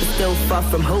Beyonce, but still far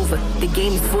from over. The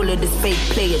game is full of these fake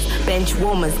players, bench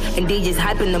warmers, and they just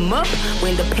hyping them up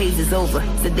when the page is over.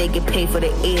 So they get paid for the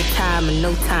airtime in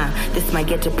no time. This might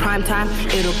get to prime time,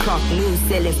 8 o'clock news,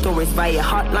 selling stories via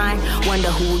hotline. Wonder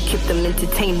who will keep them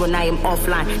entertained when I am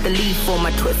offline. The lead for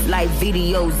my Twist live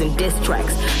videos and diss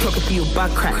tracks. Talking to you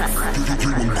about cracks.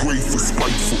 You ungrateful,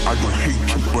 spiteful, I don't hate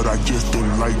you, but I just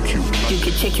don't like you. You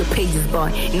can check your pages, boy,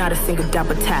 not a single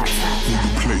double tap.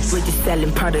 We're just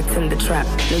selling products in the trap.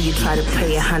 Know you try to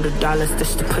pay $100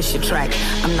 just to push your track.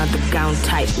 I'm not the gown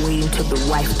type, waiting to the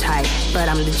wife type, but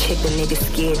I'm the chick that niggas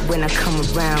scared when I come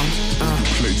around.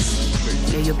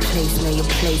 Know your place, know your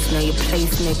place, know your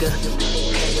place, nigga.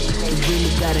 You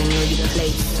really gotta know your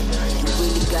place. You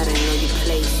really gotta know your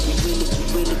place. You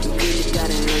really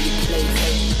gotta know your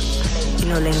place. You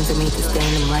know lanes are made to stay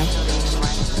in them, right?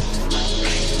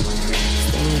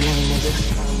 Stay in your lane, nigga.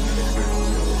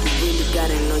 You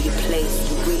gotta know your place.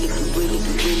 You really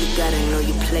gotta know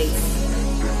your place.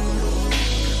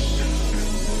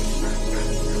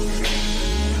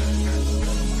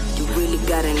 You really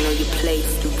gotta know your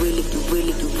place.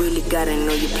 You really gotta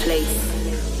know your place.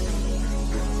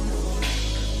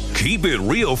 Keep It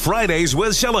Real Fridays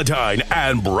with Celatine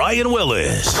and Brian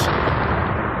Willis.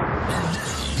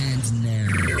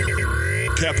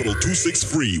 Capital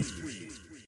 263.